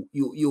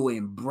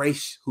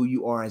embrace who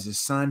you are as his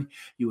son.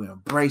 You will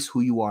embrace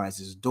who you are as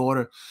his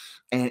daughter.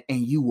 And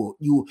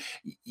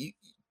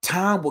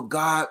time with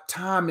God,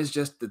 time is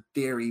just the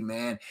theory,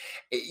 man.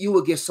 You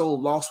will get so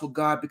lost with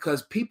God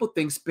because people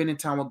think spending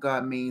time with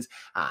God means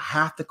I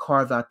have to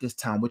carve out this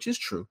time, which is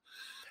true.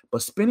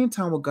 But spending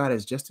time with God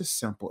is just as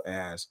simple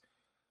as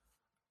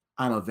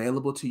I'm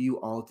available to you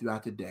all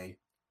throughout the day.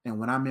 And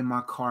when I'm in my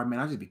car, man,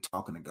 I just be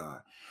talking to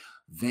God,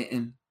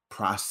 venting,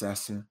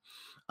 processing,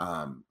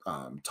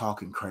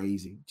 talking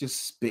crazy,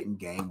 just spitting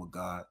game with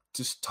God,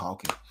 just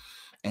talking.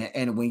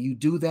 And when you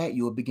do that,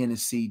 you'll begin to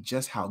see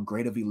just how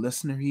great of a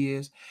listener he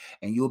is.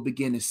 And you'll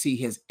begin to see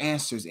his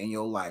answers in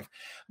your life.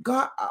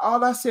 God,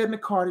 all I said in the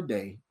car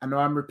today, I know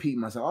I'm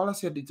repeating myself. All I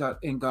said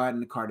in God in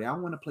the car today, I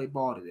want to play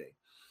ball today.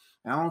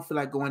 And I don't feel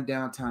like going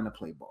downtown to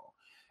play ball.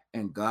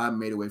 And God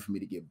made a way for me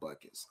to get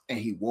buckets. And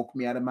he woke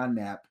me out of my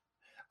nap.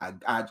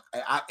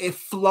 It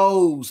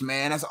flows,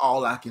 man. That's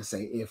all I can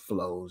say. It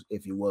flows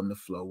if you're willing to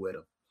flow with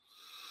him.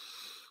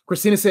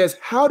 Christina says,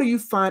 how do you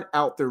find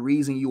out the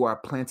reason you are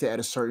planted at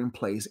a certain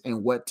place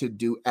and what to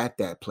do at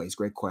that place?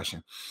 Great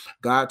question.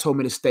 God told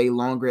me to stay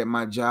longer at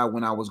my job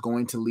when I was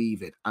going to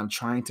leave it. I'm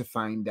trying to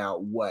find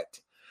out what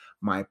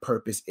my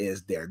purpose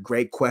is there.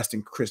 Great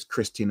question,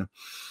 Christina.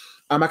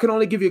 I can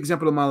only give you an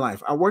example of my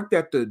life. I worked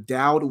at the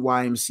Dowd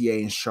YMCA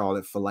in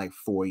Charlotte for like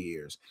 4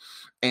 years.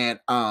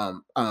 And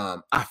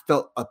I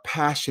felt a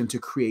passion to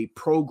create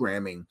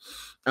programming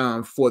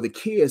for the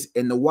kids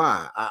in the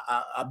Y.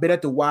 I've been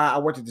at the Y. I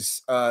worked at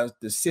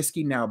the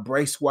Siskey, now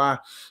Brace Y.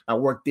 I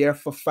worked there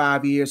for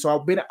 5 years. So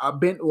I've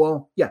been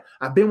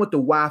with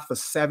the Y for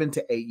 7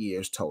 to 8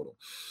 years total.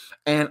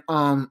 And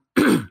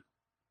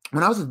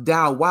when I was at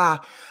Dowd Y,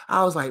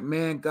 I was like,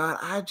 man, God,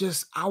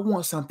 I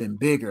want something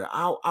bigger.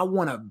 I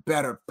want a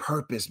better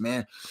purpose,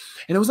 man.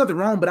 And there was nothing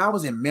wrong, but I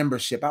was in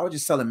membership. I was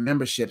just selling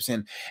memberships.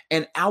 And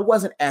I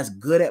wasn't as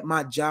good at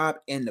my job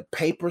in the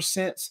paper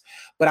sense,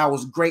 but I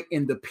was great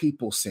in the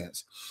people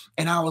sense.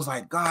 And I was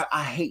like, God,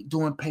 I hate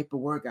doing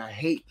paperwork. I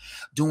hate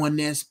doing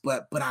this,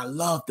 but I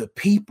love the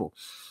people.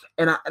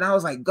 And I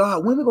was like,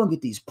 God, when are we going to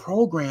get these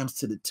programs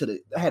to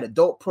the I had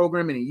adult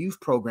programming and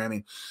youth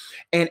programming.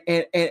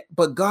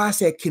 But God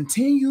said,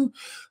 continue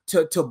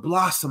to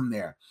blossom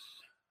there.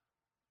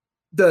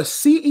 The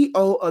CEO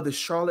of the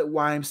Charlotte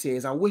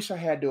YMCA, I wish I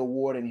had the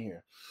award in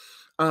here.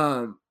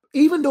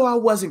 Even though I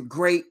wasn't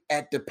great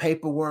at the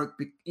paperwork,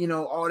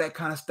 all that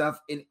kind of stuff,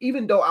 and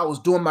even though I was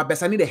doing my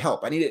best, I needed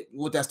help. I needed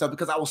with that stuff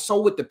because I was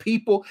so with the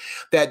people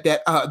that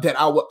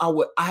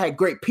I had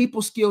great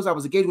people skills. I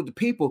was engaged with the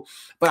people,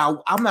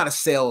 but I'm not a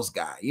sales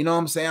guy. You know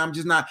what I'm saying? I'm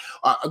just not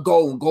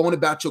going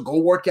about go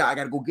work out. I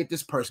got to go get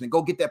this person and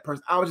go get that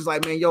person. I was just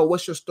like, man, yo,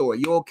 what's your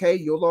story? You okay?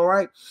 You all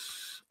right?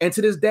 And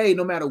to this day,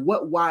 no matter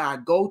what Y I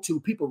go to,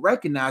 people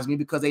recognize me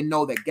because they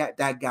know that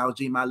guy was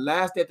G. My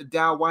last day at the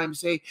Dowd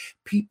YMCA,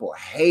 people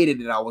hated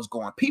that I was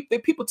going.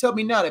 People tell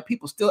me now that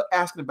people still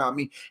asking about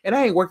me, and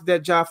I ain't worked at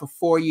that job for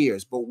 4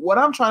 years. But what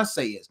I'm trying to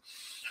say is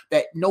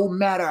that no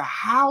matter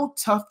how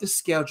tough the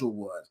schedule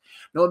was,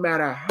 no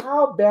matter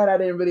how bad I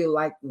didn't really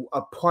like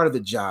a part of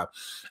the job,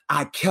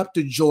 I kept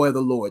the joy of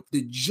the Lord.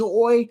 The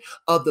joy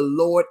of the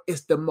Lord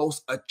is the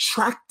most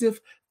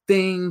attractive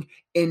thing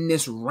in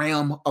this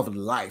realm of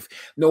life.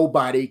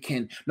 Nobody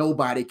can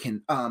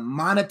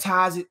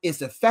monetize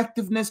its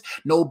effectiveness.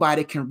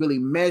 Nobody can really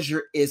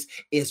measure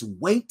its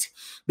weight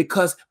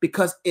because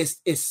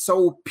it's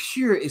so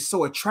pure, it's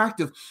so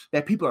attractive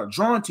that people are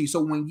drawn to you.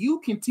 So when you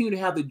continue to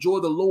have the joy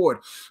of the Lord,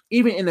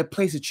 even in a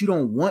place that you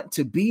don't want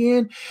to be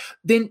in,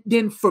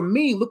 then for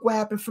me, look what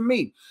happened for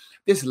me.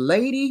 This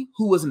lady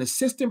who was an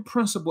assistant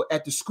principal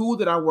at the school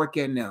that I work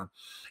at now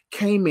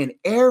came in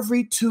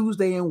every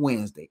Tuesday and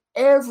Wednesday.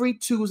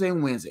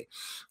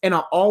 And I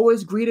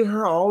always greeted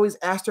her. I always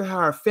asked her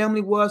how her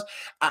family was.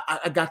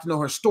 I got to know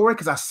her story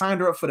because I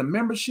signed her up for the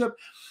membership.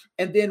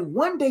 And then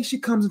one day she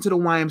comes into the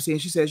YMCA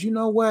and she says, you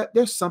know what?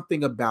 There's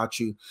something about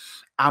you.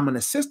 I'm an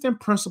assistant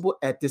principal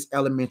at this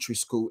elementary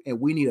school, and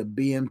we need a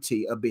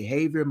BMT, a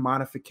behavior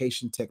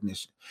modification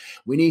technician.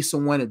 We need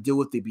someone to deal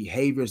with the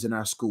behaviors in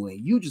our school.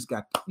 And you just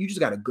got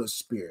a good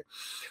spirit.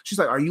 She's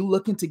like, are you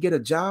looking to get a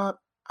job?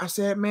 I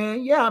said,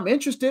 man, yeah, I'm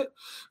interested.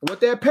 What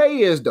that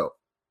pay is, though.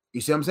 You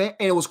see what I'm saying?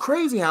 And it was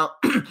crazy how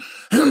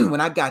when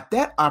I got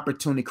that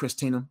opportunity,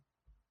 Christina,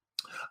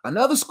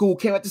 another school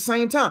came at the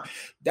same time.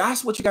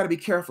 That's what you got to be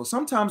careful.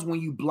 Sometimes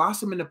when you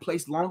blossom in a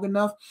place long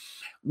enough,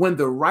 when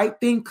the right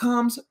thing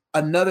comes,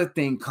 another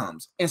thing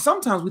comes. And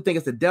sometimes we think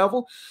it's the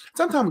devil.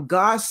 Sometimes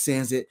God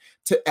sends it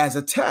as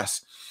a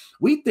test.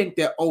 We think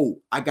that, oh,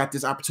 I got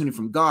this opportunity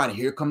from God, and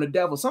here come the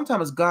devil.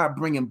 Sometimes it's God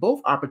bringing both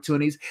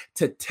opportunities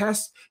to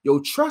test your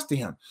trust in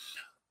him.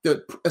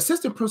 The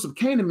assistant principal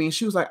came to me and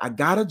she was like, I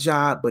got a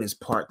job, but it's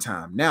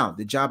part-time. Now,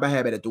 the job I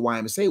had at the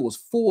YMCA was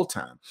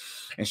full-time.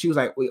 And she was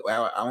like, wait,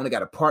 I only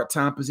got a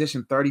part-time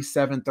position,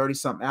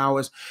 30-something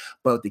hours,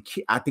 but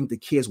I think the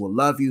kids will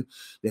love you.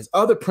 This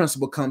other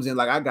principal comes in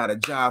like, I got a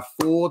job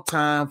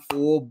full-time,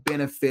 full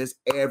benefits,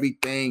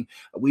 everything.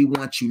 We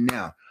want you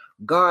now.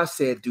 God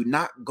said, do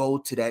not go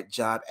to that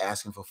job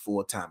asking for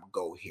full-time.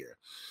 Go here.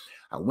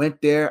 I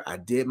went there. I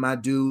did my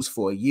dues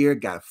for a year,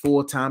 got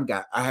full-time,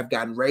 I have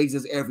gotten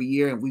raises every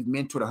year, and we've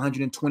mentored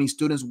 120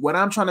 students. What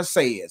I'm trying to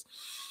say is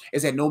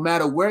that no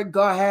matter where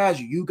God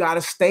has you, you got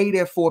to stay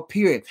there for a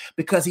period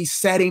because he's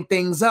setting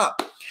things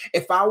up.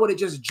 If I would have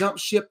just jumped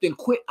ship and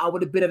quit, I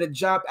would have been at a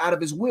job out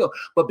of his will.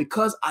 But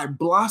because I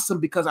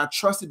blossomed, because I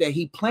trusted that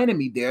he planted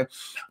me there,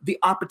 the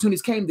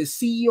opportunities came. The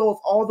CEO of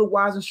all the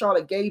Ys in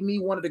Charlotte gave me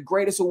one of the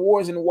greatest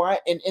awards in the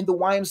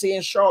YMCA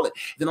in Charlotte.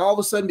 Then all of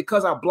a sudden,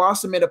 because I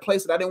blossomed at a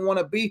place that I didn't want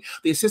to be,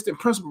 the assistant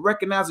principal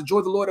recognized the joy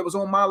of the Lord that was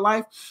on my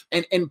life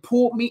and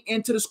pulled me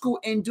into the school.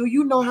 And do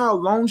you know how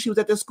long she was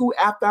at the school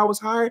after I was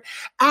hired?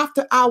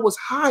 After I was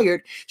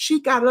hired, she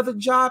got another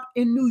job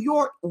in New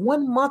York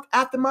 1 month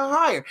after my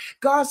hire.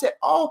 God said,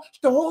 oh,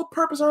 the whole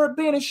purpose of her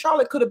being in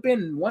Charlotte could have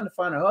been, one, to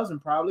find her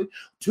husband, probably,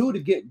 two,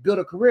 to build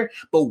a career.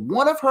 But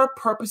one of her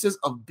purposes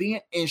of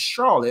being in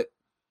Charlotte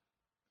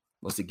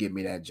was to get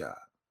me that job.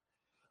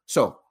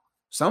 So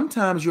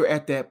sometimes you're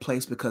at that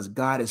place because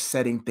God is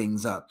setting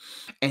things up,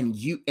 and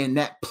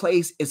that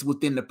place is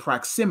within the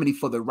proximity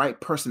for the right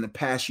person to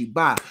pass you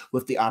by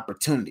with the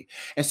opportunity.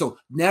 And so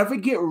never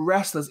get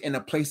restless in a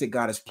place that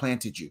God has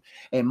planted you.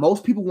 And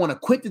most people want to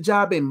quit the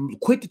job and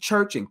quit the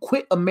church and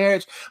quit a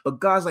marriage, but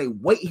God's like,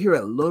 wait here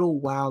a little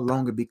while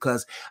longer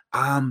because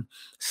I'm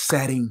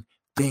setting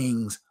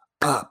things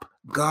up.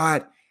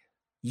 God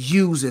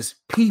uses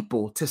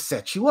people to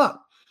set you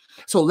up.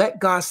 So let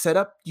God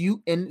settle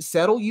you in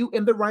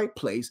the right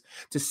place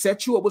to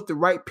set you up with the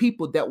right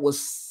people that will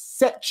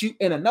set you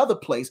in another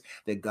place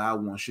that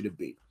God wants you to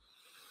be.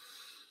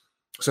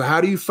 So how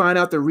do you find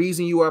out the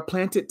reason you are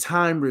planted?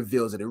 Time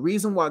reveals it. The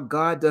reason why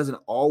God doesn't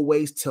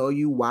always tell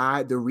you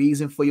why, the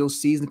reason for your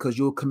season, because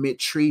you'll commit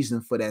treason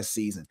for that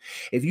season.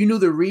 If you knew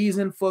the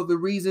reason for the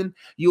reason,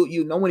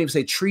 you no one even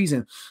say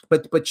treason,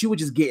 but you would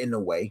just get in the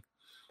way.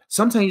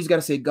 Sometimes you just got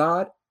to say,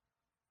 God,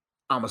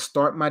 I'm going to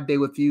start my day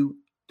with you.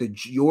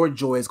 Your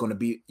joy is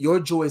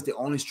the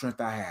only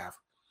strength I have.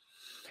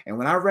 And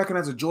when I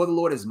recognize the joy of the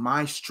Lord is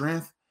my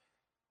strength,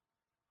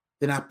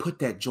 then I put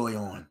that joy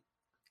on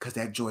because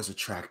that joy is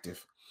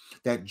attractive.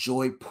 That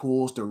joy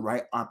pulls the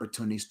right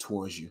opportunities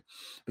towards you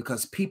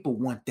because people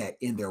want that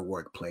in their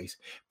workplace.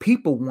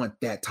 People want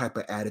that type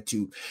of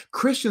attitude.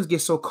 Christians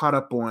get so caught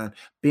up on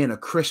being a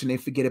Christian, they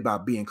forget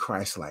about being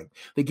Christ-like.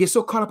 They get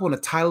so caught up on the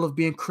title of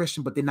being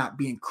Christian, but they're not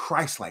being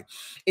Christ-like.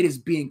 It is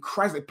being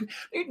Christ-like.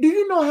 Do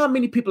you know how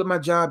many people at my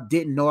job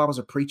didn't know I was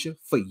a preacher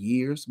for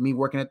years? Me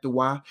working at the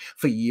Y,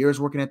 for years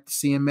working at the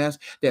CMS,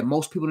 that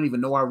most people don't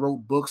even know I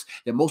wrote books,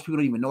 that most people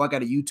don't even know I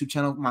got a YouTube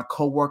channel. My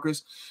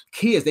coworkers,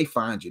 kids, they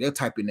find you. They'll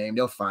type your name,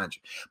 they'll find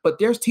you. But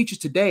there's teachers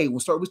today.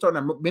 We're starting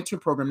our mentoring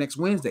program next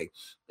Wednesday.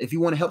 If you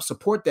want to help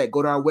support that,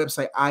 go to our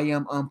website,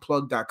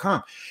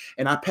 iamunplugged.com.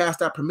 And I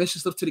passed out permission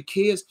slips to the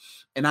kids,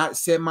 and I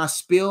said my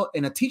spiel,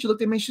 and a teacher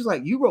looked at me, she's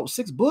like, you wrote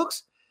 6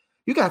 books?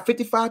 You got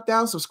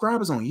 55,000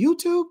 subscribers on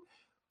YouTube?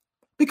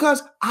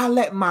 Because I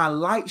let my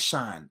light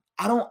shine.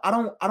 I don't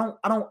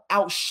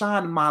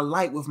outshine my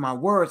light with my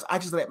words. I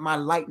just let my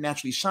light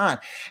naturally shine.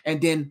 And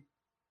then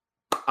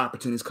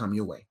opportunities come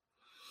your way.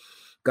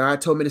 God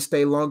told me to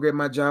stay longer at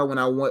my job when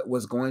I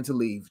was going to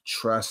leave.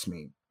 Trust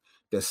me,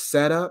 the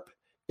setup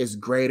is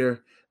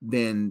greater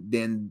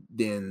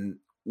than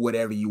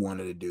whatever you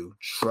wanted to do.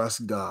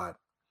 Trust God.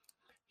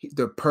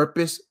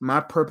 My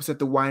purpose at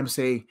the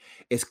YMCA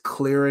is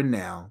clearer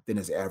now than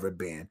it's ever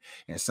been.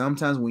 And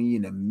sometimes when you're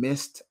in the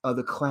midst of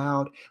the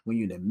cloud, when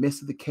you're in the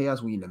midst of the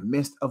chaos, when you're in the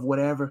midst of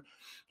whatever,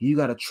 you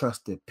got to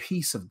trust the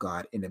peace of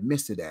God in the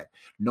midst of that,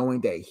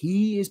 knowing that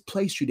He has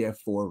placed you there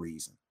for a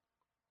reason.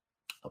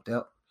 Hope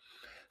that.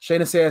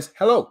 Shayna says,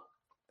 hello.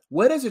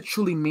 What does it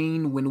truly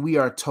mean when we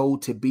are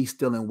told to be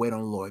still and wait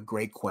on the Lord?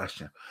 Great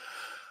question.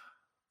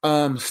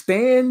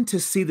 Stand to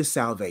see the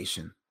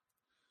salvation.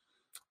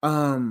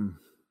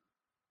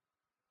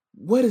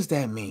 What does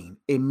that mean?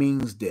 It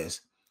means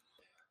this,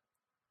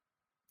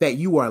 that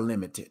you are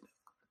limited,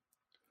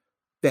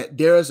 that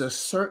there is a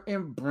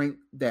certain brink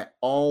that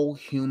no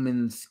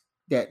human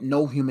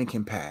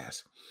can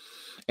pass,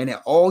 and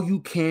that all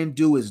you can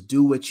do is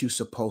do what you're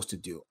supposed to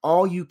do.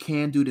 All you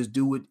can do is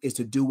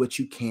to do what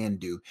you can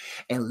do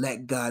and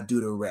let God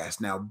do the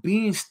rest. Now,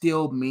 being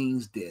still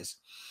means this.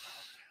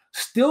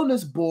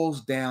 Stillness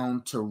boils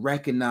down to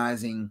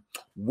recognizing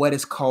what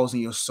is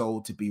causing your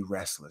soul to be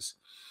restless.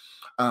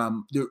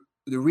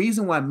 The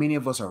reason why many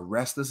of us are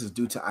restless is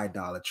due to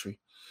idolatry.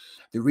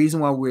 The reason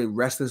why we're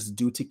restless is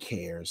due to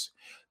cares.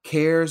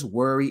 Cares,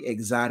 worry,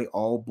 anxiety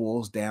all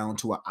boils down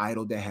to an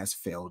idol that has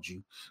failed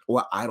you,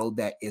 or an idol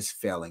that is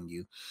failing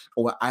you,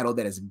 or an idol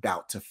that is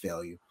about to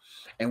fail you.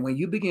 And when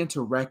you begin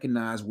to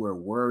recognize where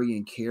worry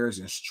and cares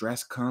and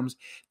stress comes,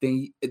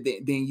 then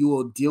you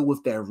will deal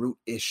with that root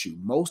issue.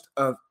 Most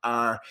of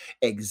our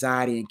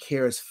anxiety and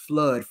cares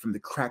flood from the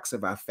cracks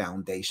of our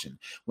foundation.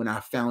 When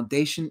our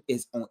foundation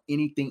is on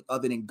anything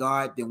other than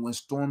God, then when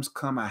storms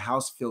come, our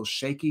house feels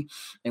shaky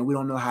and we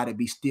don't know how to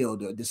be still.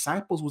 The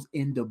disciples was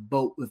in the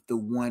boat with the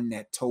one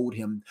that told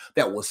him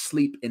that was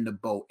asleep in the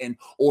boat.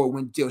 Or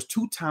when there was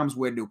 2 times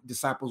where the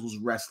disciples was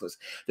restless.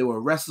 They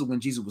were restless when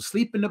Jesus was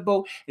asleep in the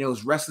boat, and it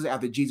was restless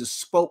after Jesus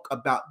spoke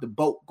about the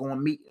boat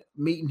going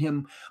meeting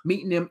him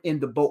in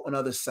the boat on the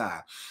other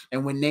side.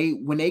 And when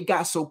they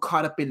got so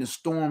caught up in the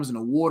storms and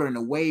the water and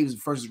the waves,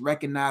 first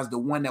recognize the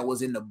one that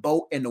was in the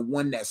boat and the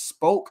one that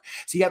spoke.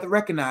 So you have to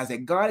recognize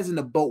that God is in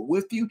the boat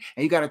with you,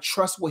 and you got to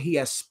trust what He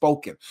has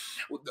spoken.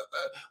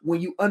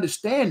 When you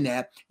understand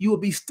that, you will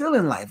be still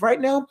in life.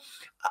 Right now,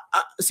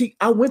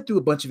 I went through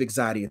a bunch of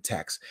anxiety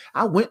attacks.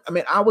 I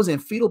was in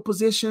fetal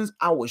positions.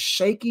 I was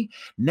shaky.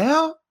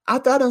 Now,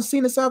 after I done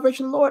seen the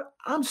salvation of the Lord,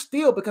 I'm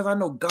still, because I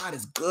know God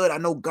is good. I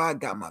know God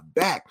got my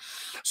back.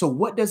 So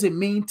what does it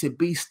mean to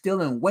be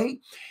still and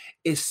wait?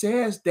 It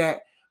says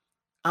that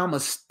I'm going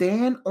to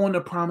stand on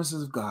the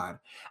promises of God.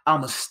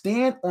 I'm going to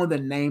stand on the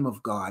name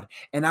of God,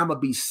 and I'm going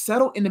to be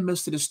settled in the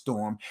midst of the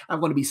storm. I'm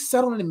going to be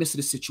settled in the midst of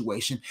the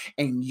situation,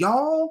 and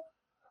y'all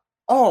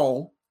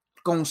all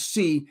going to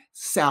see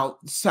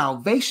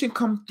salvation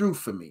come through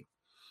for me.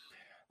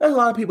 There's a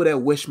lot of people that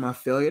wish my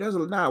failure. I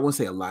wouldn't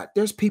say a lot.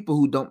 There's people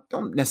who don't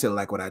necessarily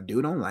like what I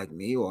do, don't like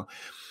me, or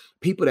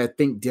people that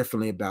think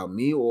differently about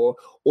me, or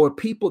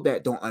people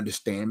that don't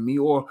understand me,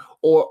 or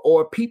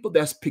people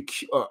that's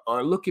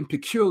are looking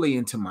peculiarly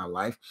into my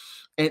life,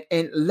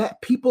 and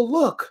let people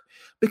look.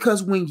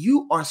 Because when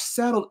you are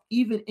settled,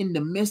 even in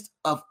the midst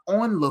of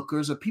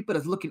onlookers or people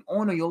that's looking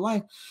on your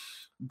life,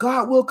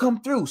 God will come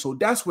through. So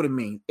that's what it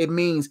means. It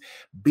means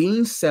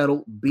being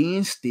settled,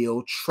 being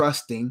still,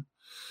 trusting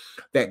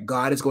that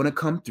God is going to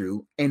come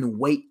through, and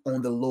wait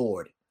on the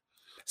Lord.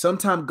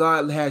 Sometimes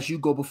God has you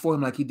go before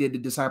Him like He did the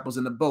disciples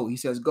in the boat. He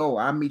says, go,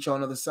 I'll meet you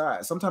on the other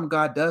side. Sometimes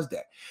God does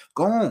that.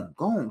 Go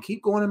on,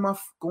 keep going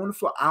going the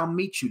floor. I'll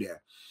meet you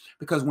there.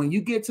 Because when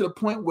you get to the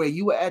point where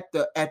you are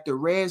at the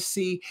Red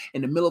Sea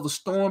in the middle of a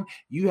storm,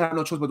 you have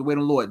no choice but to wait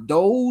on the Lord.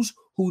 Those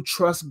who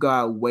trust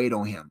God wait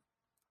on Him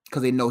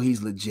because they know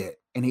He's legit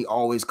and He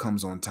always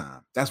comes on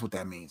time. That's what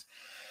that means.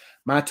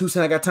 My 2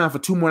 cents, I got time for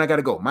 2 more and I got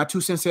to go. My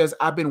 2 cents says,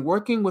 I've been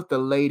working with a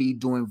lady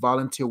doing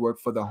volunteer work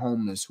for the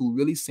homeless who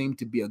really seemed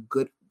to be a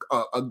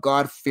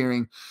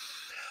God-fearing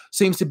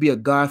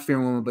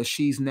woman, but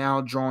she's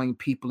now drawing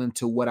people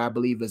into what I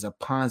believe is a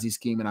Ponzi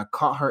scheme, and I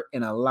caught her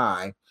in a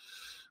lie.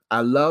 I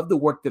love the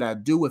work that I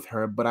do with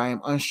her, but I am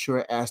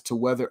unsure as to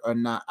whether or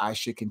not I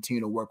should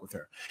continue to work with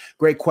her.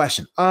 Great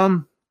question.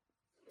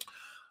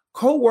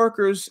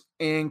 Co-workers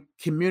and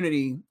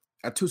community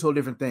are 2 totally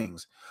different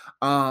things.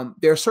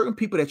 There are certain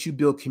people that you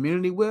build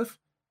community with,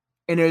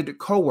 and they're the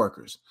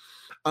co-workers.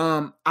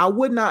 I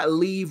would not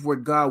leave where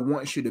God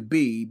wants you to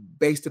be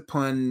based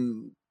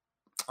upon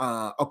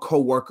a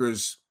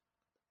co-worker's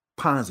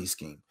Ponzi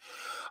scheme.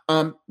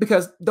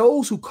 Because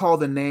those who call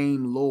the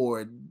name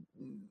Lord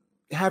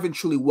haven't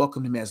truly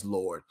welcomed Him as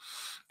Lord.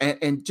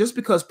 And just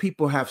because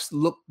people have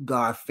looked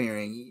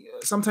God-fearing,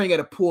 sometimes you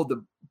got to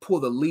pull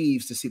the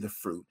leaves to see the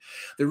fruit.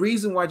 The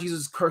reason why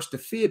Jesus cursed the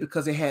fig,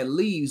 because they had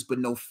leaves but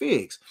no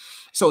figs.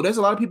 So there's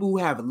a lot of people who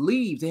have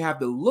leaves. They have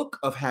the look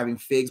of having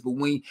figs, but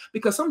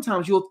because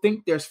sometimes you'll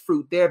think there's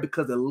fruit there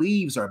because the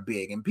leaves are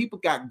big, and people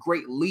got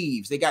great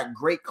leaves. They got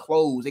great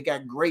clothes. They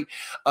got great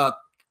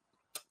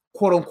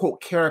quote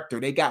unquote character.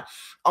 They got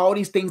all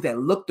these things that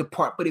look the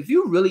part. But if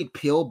you really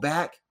peel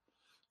back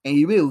and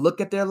you really look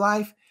at their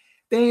life,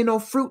 there ain't no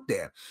fruit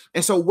there.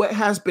 And so what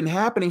has been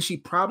happening, she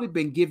probably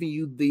been giving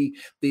you the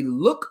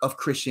look of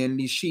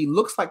Christianity. She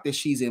looks like that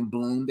she's in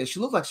bloom, that she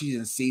looks like she's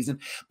in season,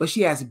 but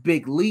she has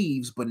big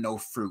leaves but no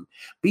fruit.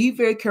 Be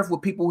very careful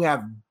with people who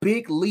have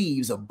big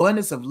leaves,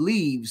 abundance of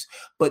leaves,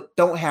 but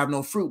don't have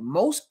no fruit.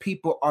 Most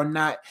people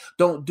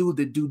don't do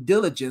the due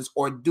diligence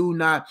or do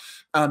not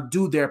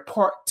do their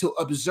part to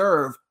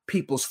observe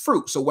people's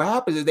fruit. So what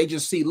happens is they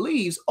just see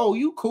leaves. Oh,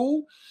 you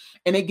cool.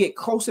 And they get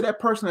close to that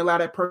person, allow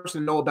that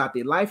person to know about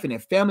their life and their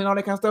family and all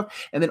that kind of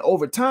stuff. And then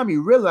over time,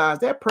 you realize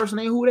that person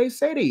ain't who they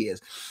say they is.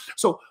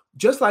 So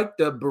just like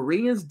the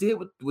Bereans did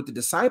with the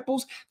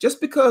disciples,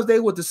 just because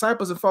they were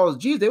disciples and followers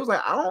of Jesus, they was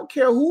like, I don't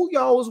care who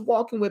y'all was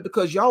walking with,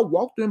 because y'all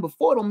walked with him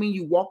before, don't mean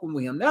you walking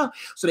with him now.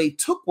 So they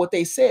took what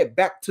they said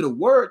back to the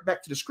word,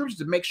 back to the scriptures,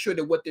 to make sure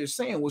that what they're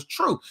saying was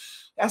true.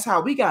 That's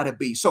how we got to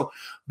be. So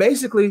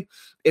basically,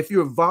 if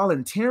you're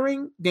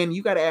volunteering, then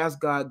you got to ask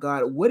God,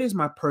 what is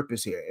my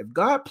purpose here? If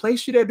God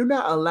placed you there, do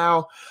not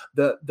allow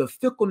the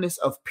fickleness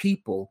of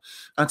people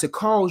to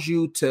cause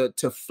you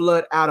to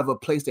flood out of a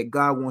place that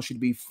God wants you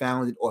to be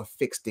founded or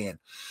fixed in.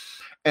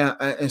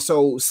 And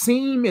so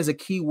seem is a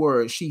key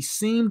word. She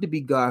seemed to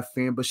be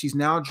God-fearing, but she's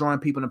now drawing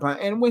people in the.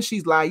 And when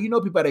she's like,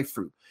 people by their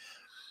fruit.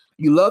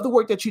 You love the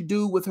work that you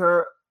do with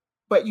her,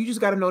 but you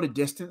just got to know the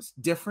distance.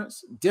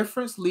 Difference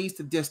leads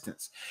to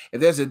distance.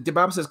 If the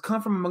Bible says,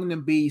 come from among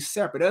them, be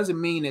separate. It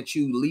doesn't mean that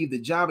you leave the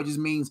job. It just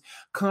means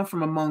come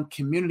from among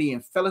community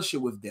and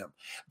fellowship with them.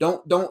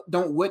 Don't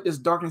what does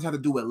darkness have to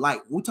do with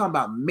light? We're talking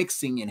about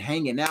mixing and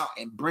hanging out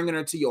and bringing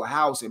her to your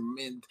house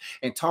and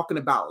talking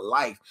about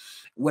life.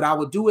 What I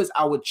would do is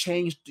I would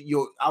change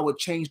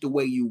the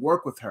way you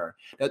work with her.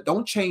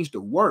 Don't change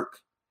the work.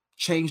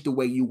 Change the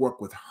way you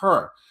work with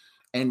her.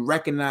 And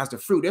recognize the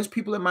fruit. There's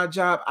people at my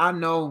job I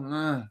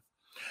know.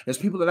 There's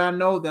people that I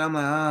know that I'm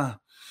like,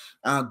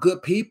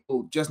 good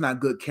people, just not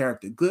good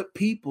character. Good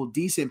people,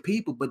 decent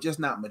people, but just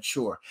not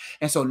mature.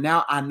 And so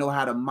now I know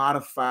how to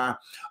modify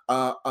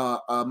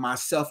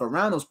myself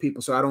around those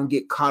people, so I don't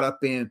get caught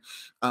up in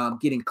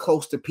getting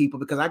close to people,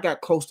 because I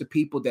got close to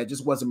people that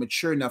just wasn't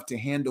mature enough to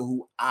handle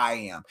who I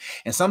am.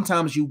 And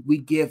sometimes we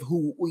give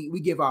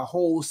our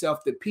whole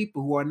self to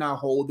people who are not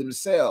whole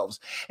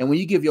themselves. And when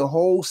you give your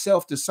whole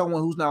self to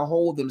someone who's not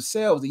whole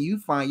themselves, then you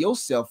find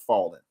yourself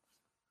falling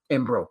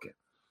and broken.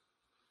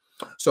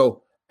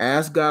 So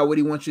ask God what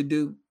he wants you to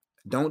do.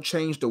 Don't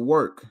change the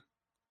work.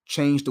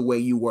 Change the way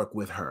you work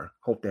with her.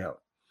 Hope to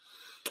help.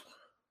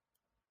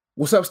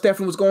 What's up,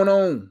 Stephanie? What's going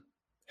on?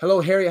 Hello,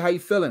 Harriet. How you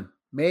feeling?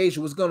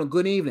 Major, what's going on?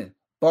 Good evening.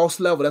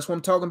 Boss level. That's what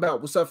I'm talking about.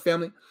 What's up,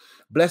 family?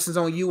 Blessings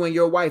on you and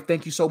your wife.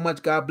 Thank you so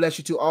much. God bless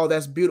you too. Oh,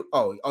 that's beautiful.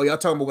 Oh, y'all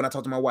talking about when I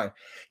talk to my wife.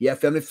 Yeah,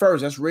 family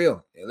first. That's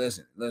real. Hey,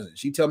 listen.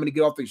 She told me to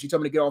get off. She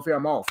told me to get off here.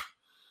 I'm off.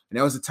 And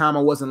there was a time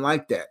I wasn't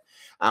like that.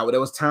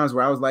 There was times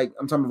where I was like,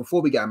 I'm talking about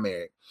before we got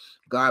married.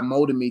 God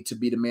molded me to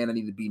be the man I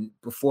needed to be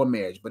before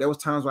marriage. But there was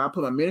times where I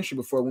put my ministry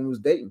before when we was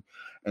dating,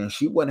 and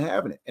she wasn't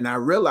having it. And I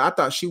realized, I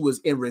thought she was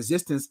in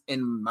resistance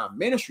in my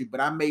ministry, but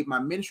I made my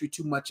ministry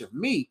too much of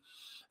me,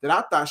 that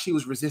I thought she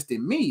was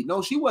resisting me.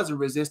 No, she wasn't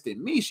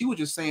resisting me. She was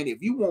just saying,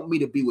 if you want me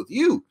to be with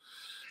you,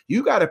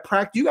 you got to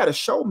practice. You got to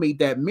show me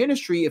that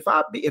ministry. If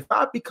I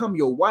become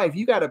your wife,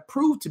 you got to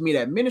prove to me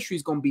that ministry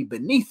is going to be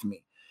beneath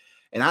me.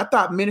 And I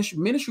thought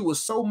ministry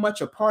was so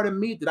much a part of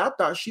me that I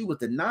thought she was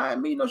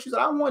denying me. No, she said,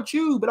 I want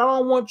you, but I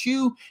don't want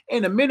you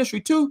in the ministry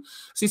too.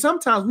 See,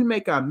 sometimes we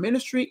make our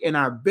ministry and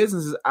our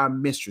businesses our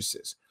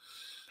mistresses.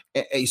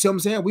 And you see what I'm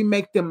saying? We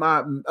make them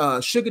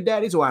our sugar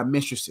daddies or our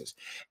mistresses.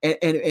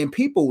 And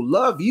people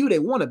love you. They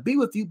want to be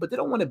with you, but they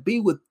don't want to be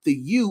with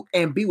you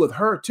and be with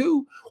her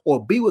too,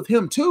 or be with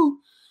him too,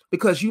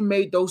 because you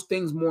made those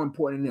things more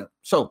important than them.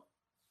 So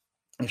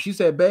if she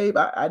said, babe,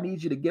 I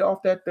need you to get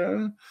off that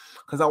thing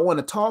because I want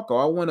to talk or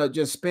I want to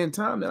just spend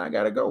time, then I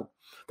got to go.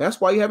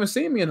 That's why you haven't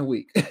seen me in a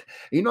week.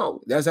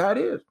 That's how it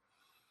is.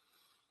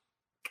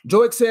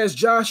 Joic says,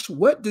 Josh,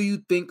 what do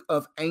you think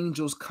of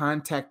angels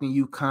contacting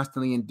you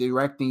constantly and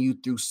directing you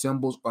through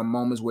symbols or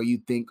moments where you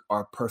think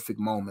are perfect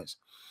moments?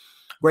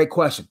 Great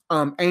question.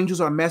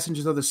 Angels are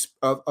messengers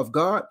of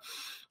God.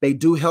 They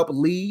do help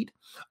lead.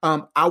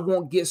 I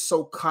won't get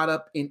so caught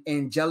up in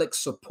angelic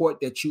support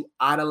that you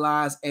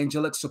idolize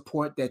angelic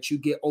support, that you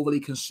get overly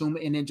consumed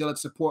in angelic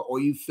support, or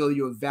you feel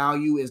your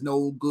value is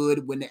no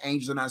good when the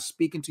angels are not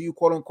speaking to you,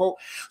 quote unquote.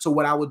 So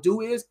what I would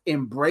do is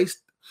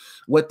embrace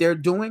what they're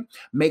doing.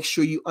 Make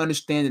sure you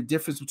understand the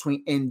difference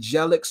between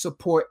angelic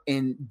support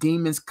and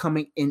demons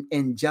coming in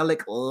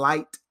angelic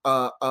light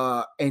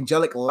to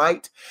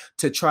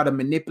try to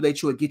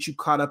manipulate you or get you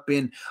caught up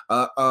in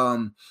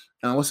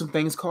what's some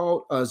things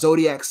called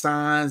zodiac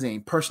signs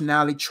and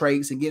personality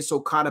traits, and get so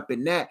caught up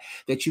in that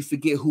you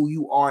forget who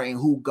you are and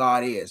who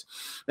God is.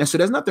 And so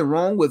there's nothing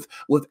wrong with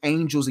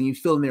angels, and you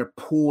feeling their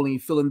pull and you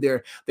feeling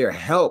their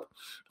help.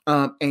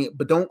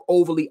 But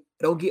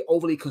don't get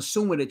overly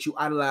consumed with it. You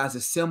idolize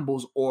the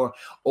symbols or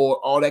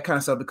all that kind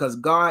of stuff, because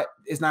God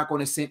is not going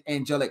to send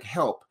angelic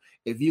help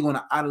if you're going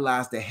to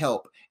idolize the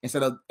help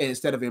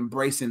instead of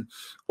embracing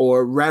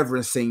or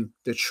reverencing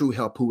the true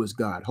help, who is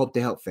God. Hope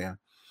to help, fam.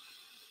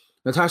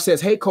 Natasha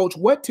says, hey, coach,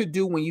 what to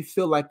do when you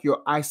feel like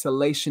your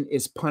isolation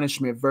is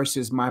punishment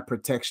versus my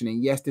protection?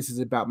 And yes, this is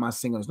about my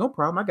singleness. No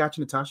problem. I got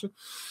you, Natasha.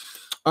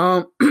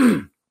 Let's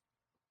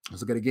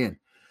look at it again.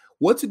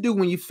 What to do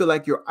when you feel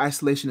like your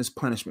isolation is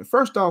punishment?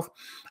 First off,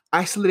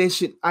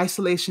 isolation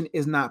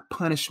is not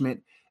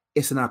punishment.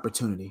 It's an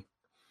opportunity.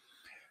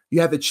 You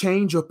have to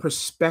change your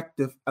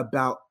perspective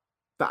about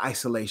the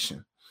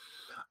isolation.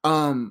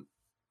 When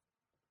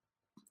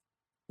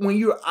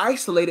you're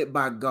isolated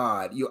by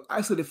God, you're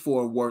isolated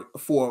for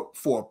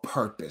a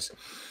purpose.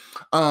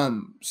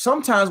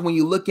 Sometimes when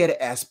you look at it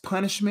as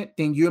punishment,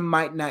 then you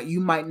might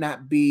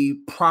not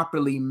be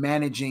properly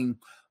managing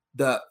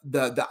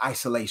the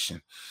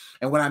isolation.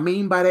 And what I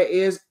mean by that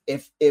is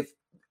if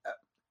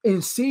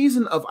in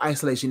season of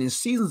isolation, in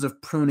seasons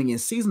of pruning, in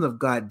seasons of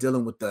God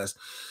dealing with us,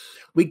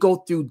 we go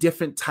through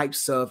different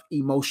types of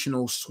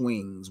emotional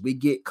swings. We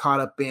get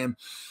caught up in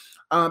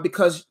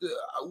because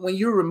when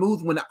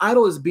the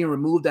idol is being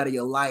removed out of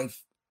your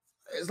life,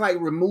 it's like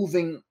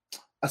removing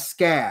a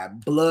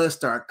scab. Blood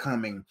start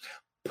coming,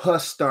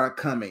 pus start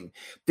coming,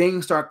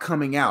 things start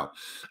coming out.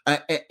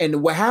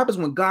 And what happens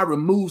when God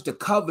removes the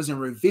covers and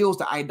reveals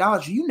the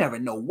idolatry, you never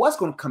know what's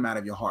going to come out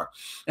of your heart.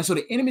 And so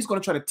the enemy is going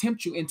to try to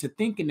tempt you into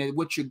thinking that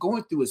what you're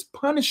going through is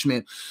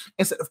punishment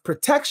instead of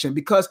protection.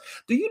 Because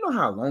do you know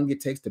how long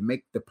it takes to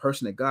make the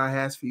person that God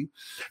has for you?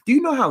 Do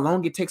you know how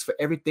long it takes for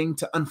everything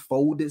to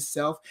unfold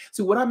itself?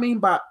 So what I mean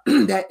by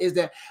that is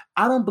that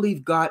I don't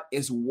believe God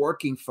is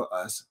working for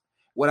us.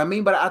 What I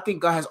mean by that, I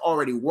think God has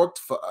already worked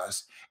for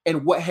us,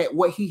 and what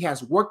he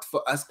has worked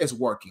for us is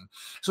working.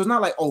 So it's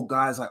not like, oh,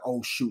 God's like,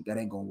 oh shoot, that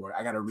ain't gonna work.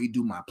 I got to redo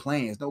my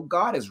plans. No,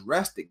 God is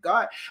rested.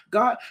 God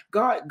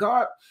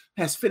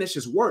has finished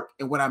his work.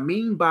 And what I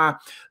mean by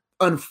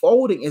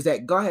unfolding is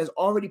that God has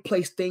already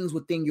placed things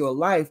within your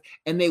life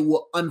and they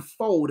will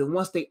unfold. And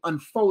once they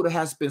unfold, it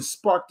has been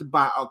sparked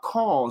by a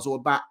cause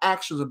or by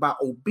actions or by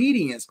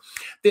obedience.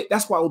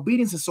 That's why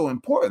obedience is so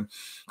important,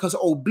 because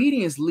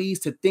obedience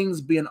leads to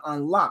things being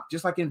unlocked,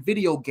 just like in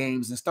video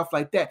games and stuff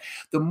like that.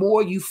 The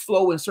more you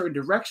flow in certain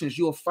directions,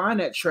 you'll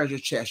find that treasure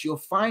chest. You'll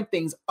find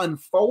things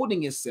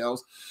unfolding itself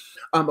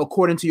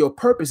according to your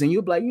purpose. And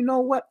you'll be like, you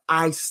know what?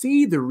 I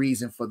see the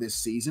reason for this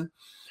season.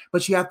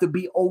 But you have to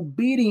be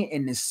obedient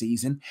in this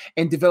season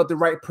and develop the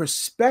right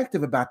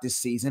perspective about this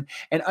season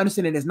and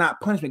understand it is not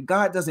punishment.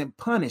 God doesn't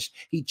punish.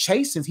 He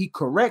chastens, he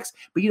corrects,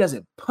 but he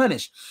doesn't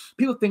punish.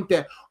 People think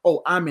that,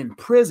 oh, I'm in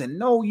prison.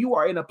 No, you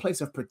are in a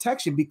place of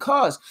protection,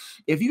 because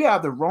if you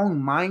have the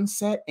wrong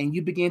mindset and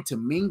you begin to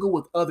mingle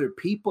with other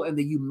people and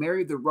then you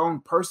marry the wrong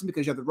person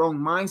because you have the wrong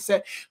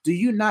mindset, do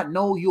you not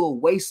know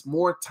you'll waste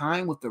more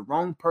time with the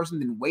wrong person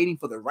than waiting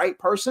for the right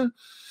person?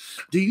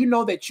 Do you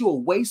know that you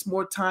will waste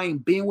more time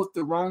being with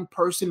the wrong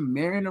person,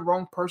 marrying the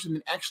wrong person,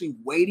 than actually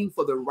waiting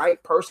for the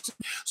right person?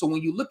 So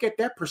when you look at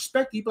that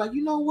perspective, you're like,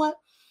 you know what?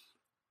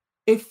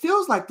 It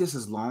feels like this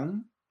is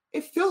long.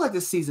 It feels like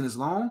this season is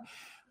long.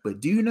 But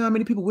do you know how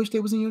many people wish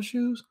they was in your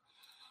shoes?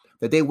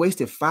 That they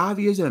wasted 5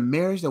 years in a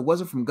marriage that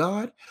wasn't from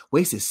God,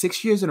 wasted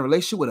 6 years in a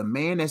relationship with a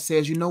man that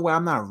says, you know what,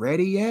 I'm not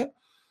ready yet.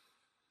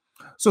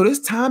 So this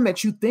time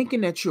that you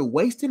thinking that you're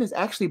wasting is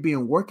actually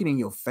being working in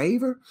your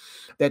favor.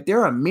 That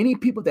there are many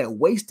people that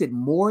wasted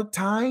more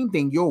time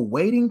than your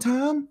waiting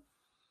time.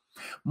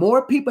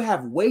 More people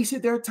have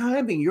wasted their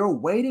time than your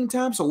waiting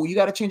time. So you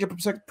got to change your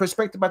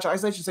perspective about your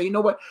isolation. Say, you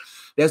know what?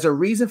 There's a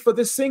reason for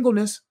this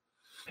singleness,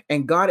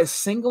 and God is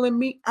singling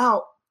me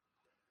out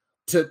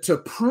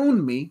to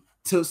prune me,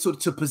 to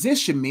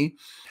position me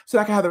so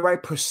I can have the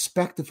right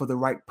perspective for the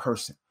right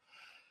person.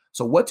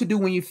 So what to do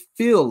when you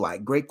feel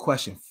like, great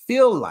question,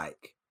 feel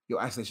like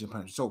your isolation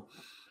punishment. So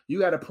you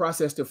got to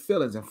process the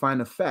feelings and find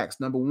the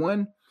facts. Number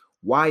one,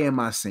 why am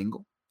I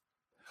single?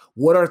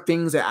 What are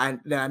things that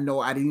I know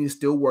I need to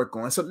still work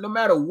on? So no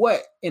matter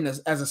what, as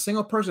a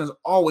single person, there's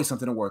always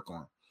something to work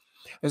on.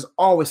 There's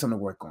always something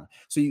to work on.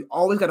 So you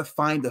always got to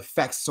find the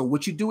facts. So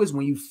what you do is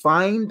when you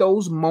find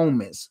those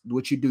moments,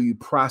 what you do, you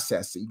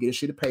process it. You get a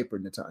sheet of paper,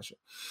 Natasha.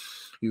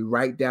 You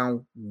write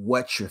down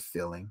what you're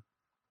feeling.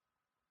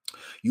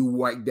 You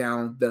write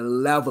down the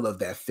level of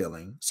that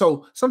feeling.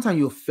 So sometimes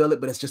you'll feel it,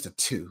 but it's just a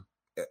 2.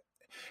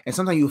 And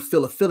sometimes you'll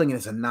feel a feeling and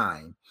it's a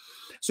 9.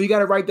 So you got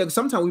to write down.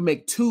 Sometimes we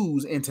make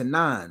 2s into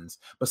 9s,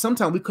 but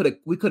sometimes we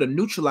could have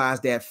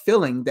neutralized that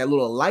feeling, that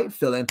little light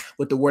feeling,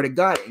 with the word of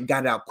God and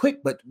got it out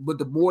quick. But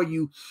the more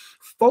you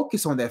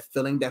focus on that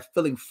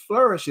feeling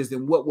flourishes,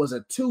 and what was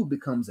a 2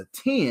 becomes a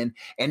 10.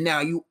 And now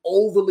you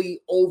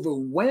overly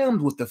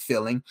overwhelmed with the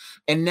feeling.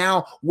 And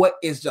now what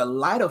is the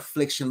light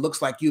affliction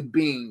looks like you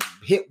being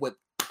hit with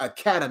a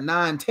cat of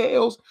 9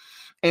 tails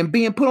and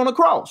being put on a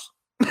cross.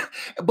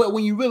 But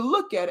when you really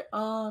look at it,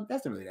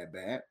 that's not really that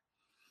bad.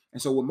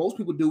 And so what most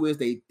people do is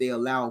they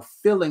allow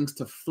feelings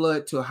to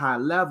flood to a high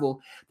level.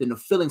 Then the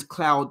feelings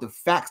cloud the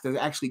facts that are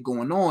actually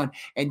going on.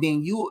 And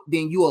then you'll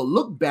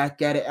look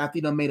back at it after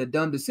you done made a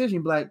dumb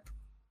decision, be like,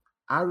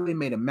 I really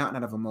made a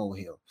mountain out of a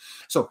molehill.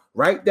 So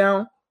write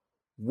down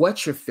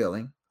what you're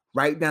feeling,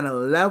 Write down a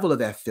level of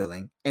that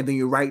feeling, and then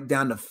you write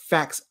down the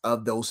facts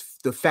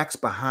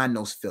behind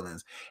those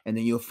feelings, and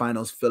then you'll find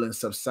those feelings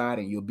subside,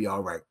 and you'll be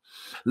all right.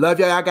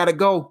 Love y'all. I gotta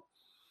go.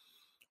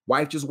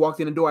 Wife just walked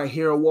in the door. I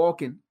hear her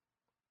walking,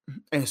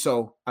 and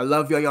so I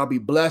love y'all. Y'all be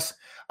blessed.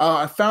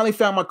 I finally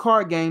found my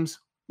card games.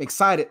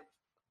 Excited.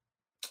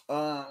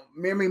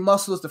 Memory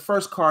Muscle is the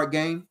first card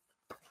game.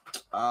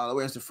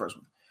 Where's the first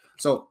one?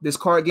 So this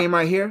card game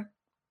right here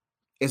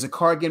is a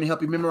card game to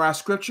help you memorize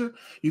scripture.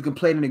 You can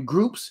play it in the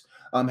groups.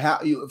 How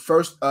you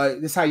first?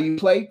 This is how you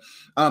play.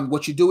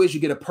 What you do is you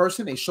get a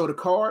person. They show the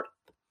card,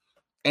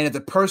 and if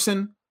the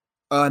person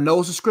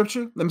knows the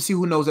scripture, let me see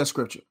who knows that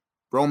scripture.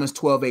 Romans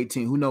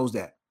 12:18. Who knows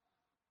that?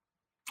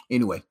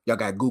 Anyway, y'all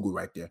got Google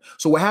right there.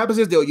 So what happens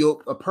is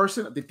a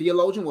person, the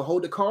theologian, will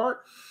hold the card,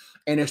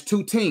 and there's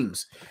two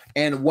teams,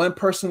 and one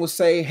person will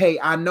say, "Hey,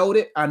 I know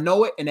it,"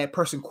 and that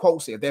person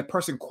quotes it. If that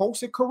person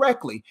quotes it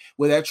correctly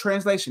with that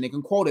translation, they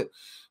can quote it.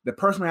 The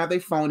person will have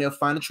their phone, they'll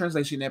find the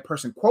translation, that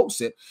person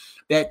quotes it,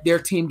 that their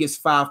team gets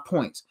 5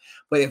 points.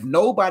 But if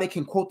nobody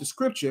can quote the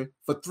scripture,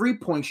 for 3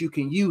 points, you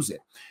can use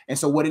it. And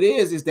so what it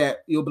is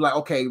that you'll be like,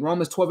 okay,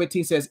 Romans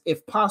 12:18 says,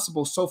 if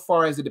possible, so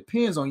far as it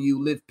depends on you,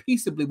 live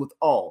peaceably with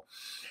all.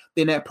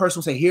 Then that person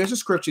will say, here's the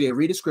scripture. They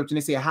read the scripture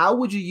and they say, how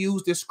would you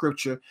use this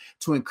scripture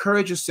to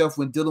encourage yourself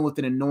when dealing with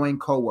an annoying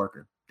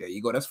coworker? There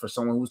you go. That's for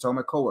someone who's talking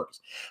about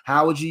coworkers.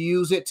 How would you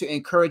use it to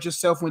encourage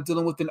yourself when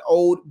dealing with an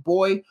old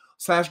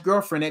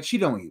boy/girlfriend that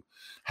cheated on you?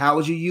 How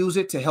would you use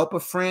it to help a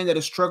friend that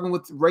is struggling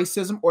with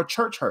racism or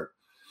church hurt?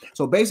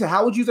 So basically,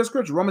 how would you use that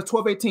scripture? Romans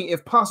 12:18,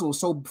 if possible,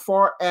 so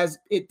far as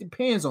it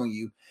depends on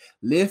you,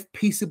 live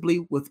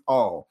peaceably with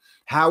all.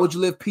 How would you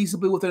live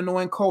peaceably with an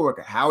annoying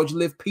coworker? How would you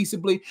live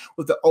peaceably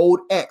with the old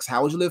ex?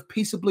 How would you live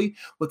peaceably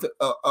with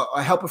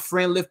help a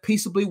friend live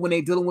peaceably when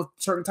they're dealing with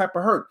certain type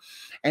of hurt?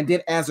 And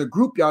then as a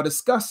group, y'all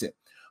discuss it.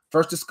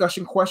 First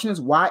discussion question is,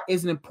 why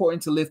is it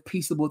important to live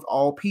peaceable with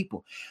all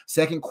people?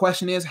 Second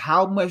question is,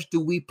 how much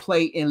do we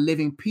play in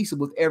living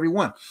peaceable with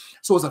everyone?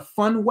 So it's a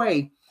fun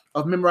way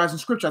of memorizing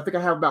scripture. I think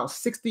I have about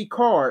 60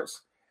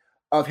 cards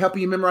of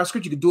helping you memorize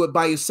scripture. You can do it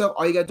by yourself.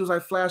 All you got to do is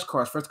like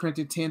flashcards. 1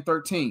 Corinthians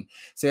 10:13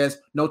 says,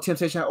 no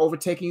temptation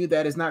overtaking you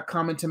that is not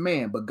common to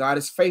man, but God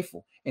is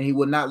faithful, and he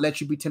will not let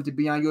you be tempted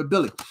beyond your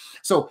ability.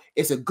 So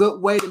it's a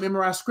good way to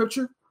memorize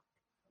scripture.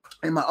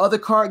 And my other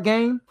card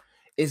game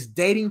is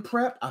Dating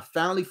Prep. I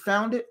finally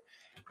found it,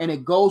 and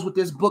it goes with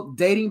this book,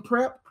 Dating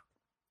Prep.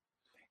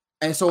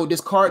 And so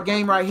this card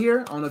game right here,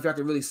 I don't know if y'all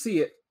can really see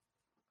it,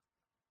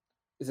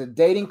 is a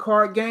dating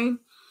card game,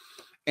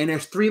 and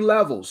there's 3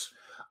 levels.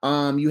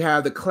 You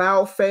have the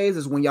cloud phase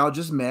is when y'all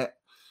just met.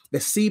 The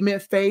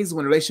cement phase is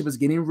when the relationship is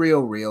getting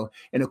real.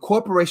 And the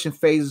corporation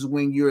phase is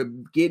when you're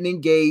getting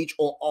engaged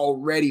or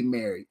already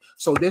married.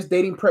 So this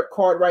dating prep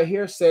card right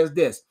here says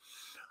this.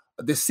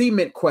 The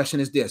cement question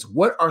is this.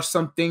 What are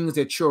some things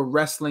that you're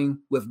wrestling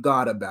with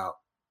God about?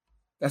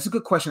 That's a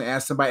good question to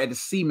ask somebody at the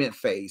cement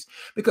phase,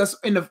 because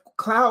in the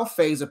cloud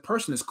phase, a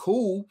person is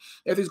cool,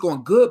 everything's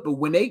going good, but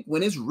when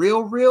it's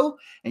real,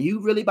 and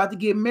you really about to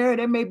get married,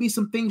 there may be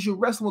some things you're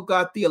wrestling with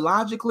God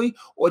theologically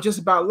or just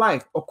about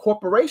life. A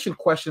corporation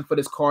question for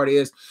this card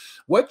is,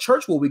 what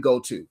church will we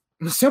go to?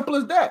 Simple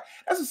as that.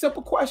 That's a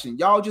simple question.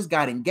 Y'all just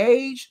got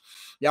engaged.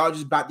 Y'all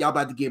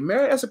about to get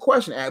married. That's a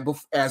question.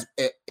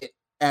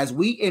 As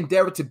we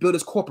endeavor to build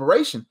this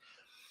corporation,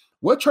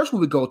 what church will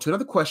we go to?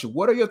 Another question.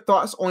 What are your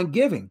thoughts on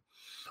giving?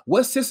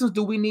 What systems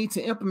do we need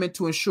to implement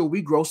to ensure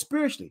we grow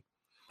spiritually?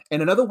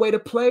 And another way to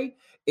play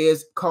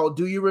is called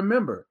Do You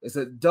Remember? It's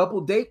a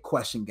double date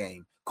question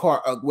game,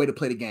 way to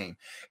play the game.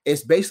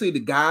 It's basically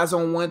the guys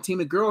on one team,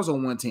 the girls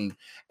on one team.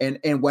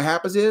 And what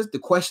happens is, the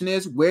question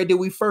is, where did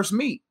we first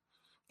meet?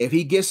 If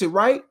he gets it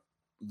right,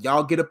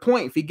 y'all get a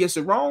point. If he gets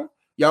it wrong,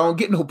 y'all don't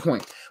get no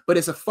point. But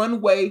it's a fun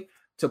way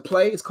to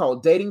play. It's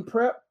called Dating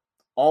Prep.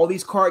 All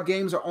these card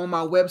games are on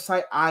my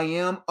website,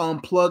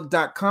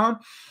 iamunplugged.com.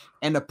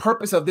 And the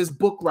purpose of this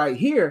book right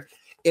here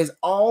is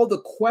all the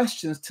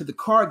questions to the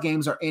card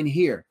games are in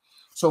here.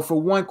 So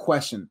for one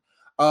question,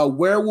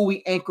 where will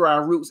we anchor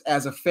our roots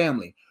as a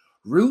family?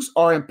 Roots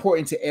are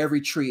important to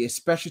every tree,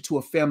 especially to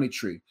a family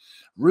tree.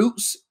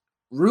 Roots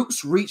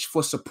reach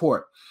for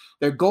support.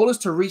 Their goal is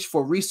to reach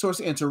for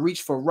resources and to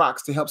reach for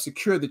rocks to help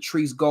secure the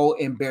tree's goal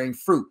in bearing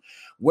fruit.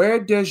 Where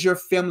does your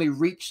family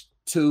reach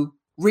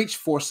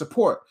for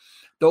support?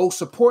 Those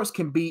supports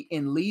can be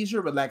in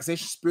leisure,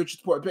 relaxation, spiritual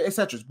support,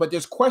 etc. But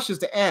there's questions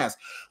to ask.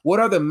 What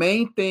are the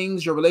main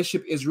things your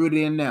relationship is rooted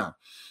in now?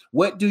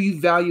 What do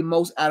you value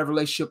most out of a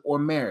relationship or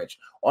marriage?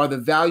 Are the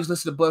values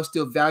listed above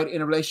still valued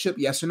in a relationship?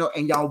 Yes or no?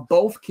 And y'all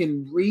both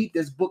can read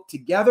this book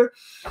together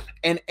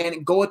and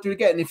go through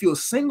together. And if you're a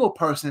single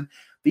person,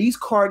 these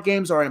card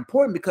games are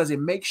important because it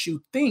makes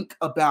you think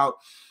about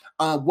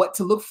what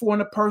to look for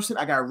in a person.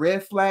 I got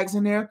red flags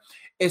in there.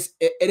 It's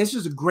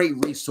just a great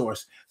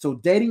resource. So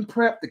Dating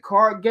Prep, the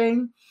card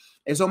game,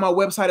 is on my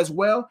website as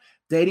well.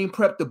 Dating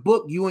Prep, the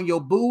book, you and your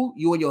boo,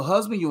 you and your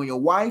husband, you and your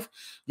wife,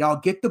 y'all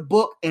get the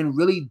book and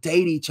really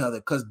date each other.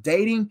 Because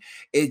dating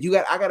is,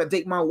 I got to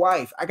date my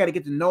wife. I got to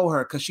get to know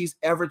her because she's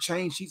ever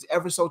changed. She's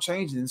ever so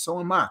changing, and so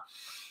am I.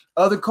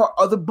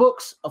 Other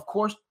books, of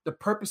course, The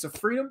Purpose of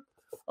Freedom,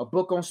 a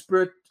book on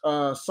spirit,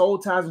 soul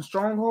ties and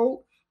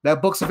stronghold.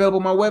 That book's available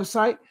on my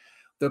website.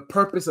 The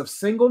Purpose of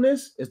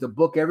Singleness is the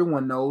book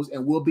everyone knows,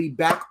 and we'll be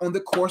back on the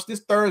course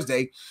this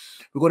Thursday.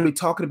 We're going to be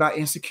talking about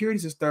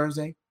insecurities this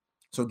Thursday,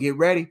 so get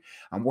ready.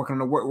 I'm working on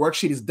the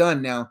worksheet. Is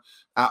done now.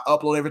 I'll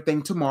upload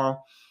everything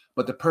tomorrow.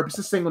 But The Purpose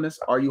of Singleness,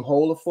 Are You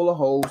Whole or Full of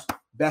Holes?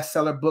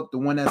 Bestseller book, the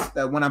one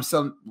that's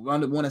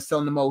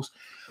selling the most.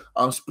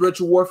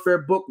 Spiritual warfare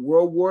book,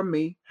 World War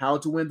Me, How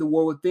to Win the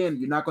War Within.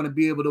 You're not going to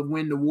be able to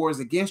win the wars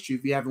against you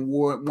if you haven't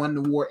won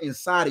the war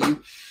inside of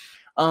you.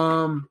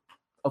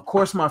 Of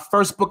course, my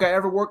first book I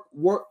ever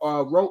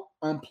wrote,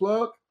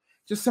 Unplugged,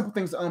 just simple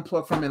things to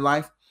unplug from in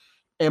life.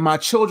 And my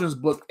children's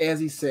book, As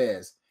He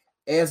Says,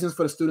 As is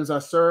for the students I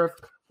serve,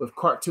 with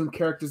cartoon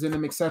characters in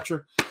them,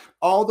 etc.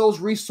 All those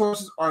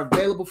resources are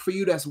available for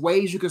you. That's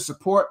ways you can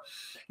support.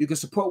 You can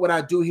support what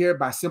I do here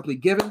by simply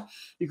giving.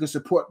 You can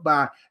support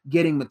by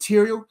getting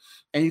material,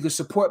 and you can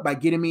support by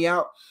getting me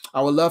out.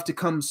 I would love to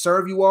come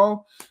serve you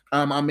all.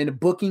 I'm in a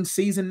booking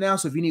season now,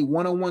 so if you need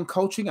one-on-one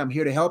coaching, I'm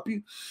here to help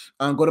you.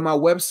 Go to my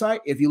website.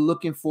 If you're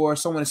looking for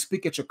someone to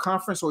speak at your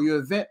conference or your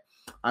event,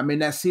 I'm in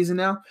that season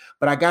now.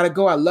 But I got to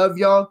go. I love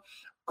y'all.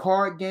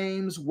 Card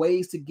games,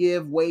 ways to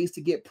give, ways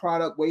to get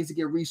product, ways to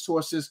get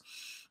resources.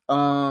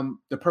 The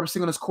Purpose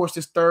Singleness course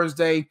this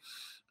Thursday.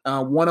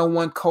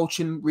 One-on-one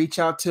coaching. Reach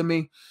out to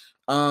me.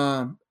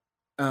 And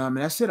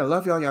that's it. I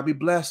love y'all. Y'all be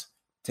blessed.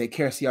 Take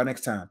care. See y'all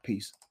next time.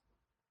 Peace.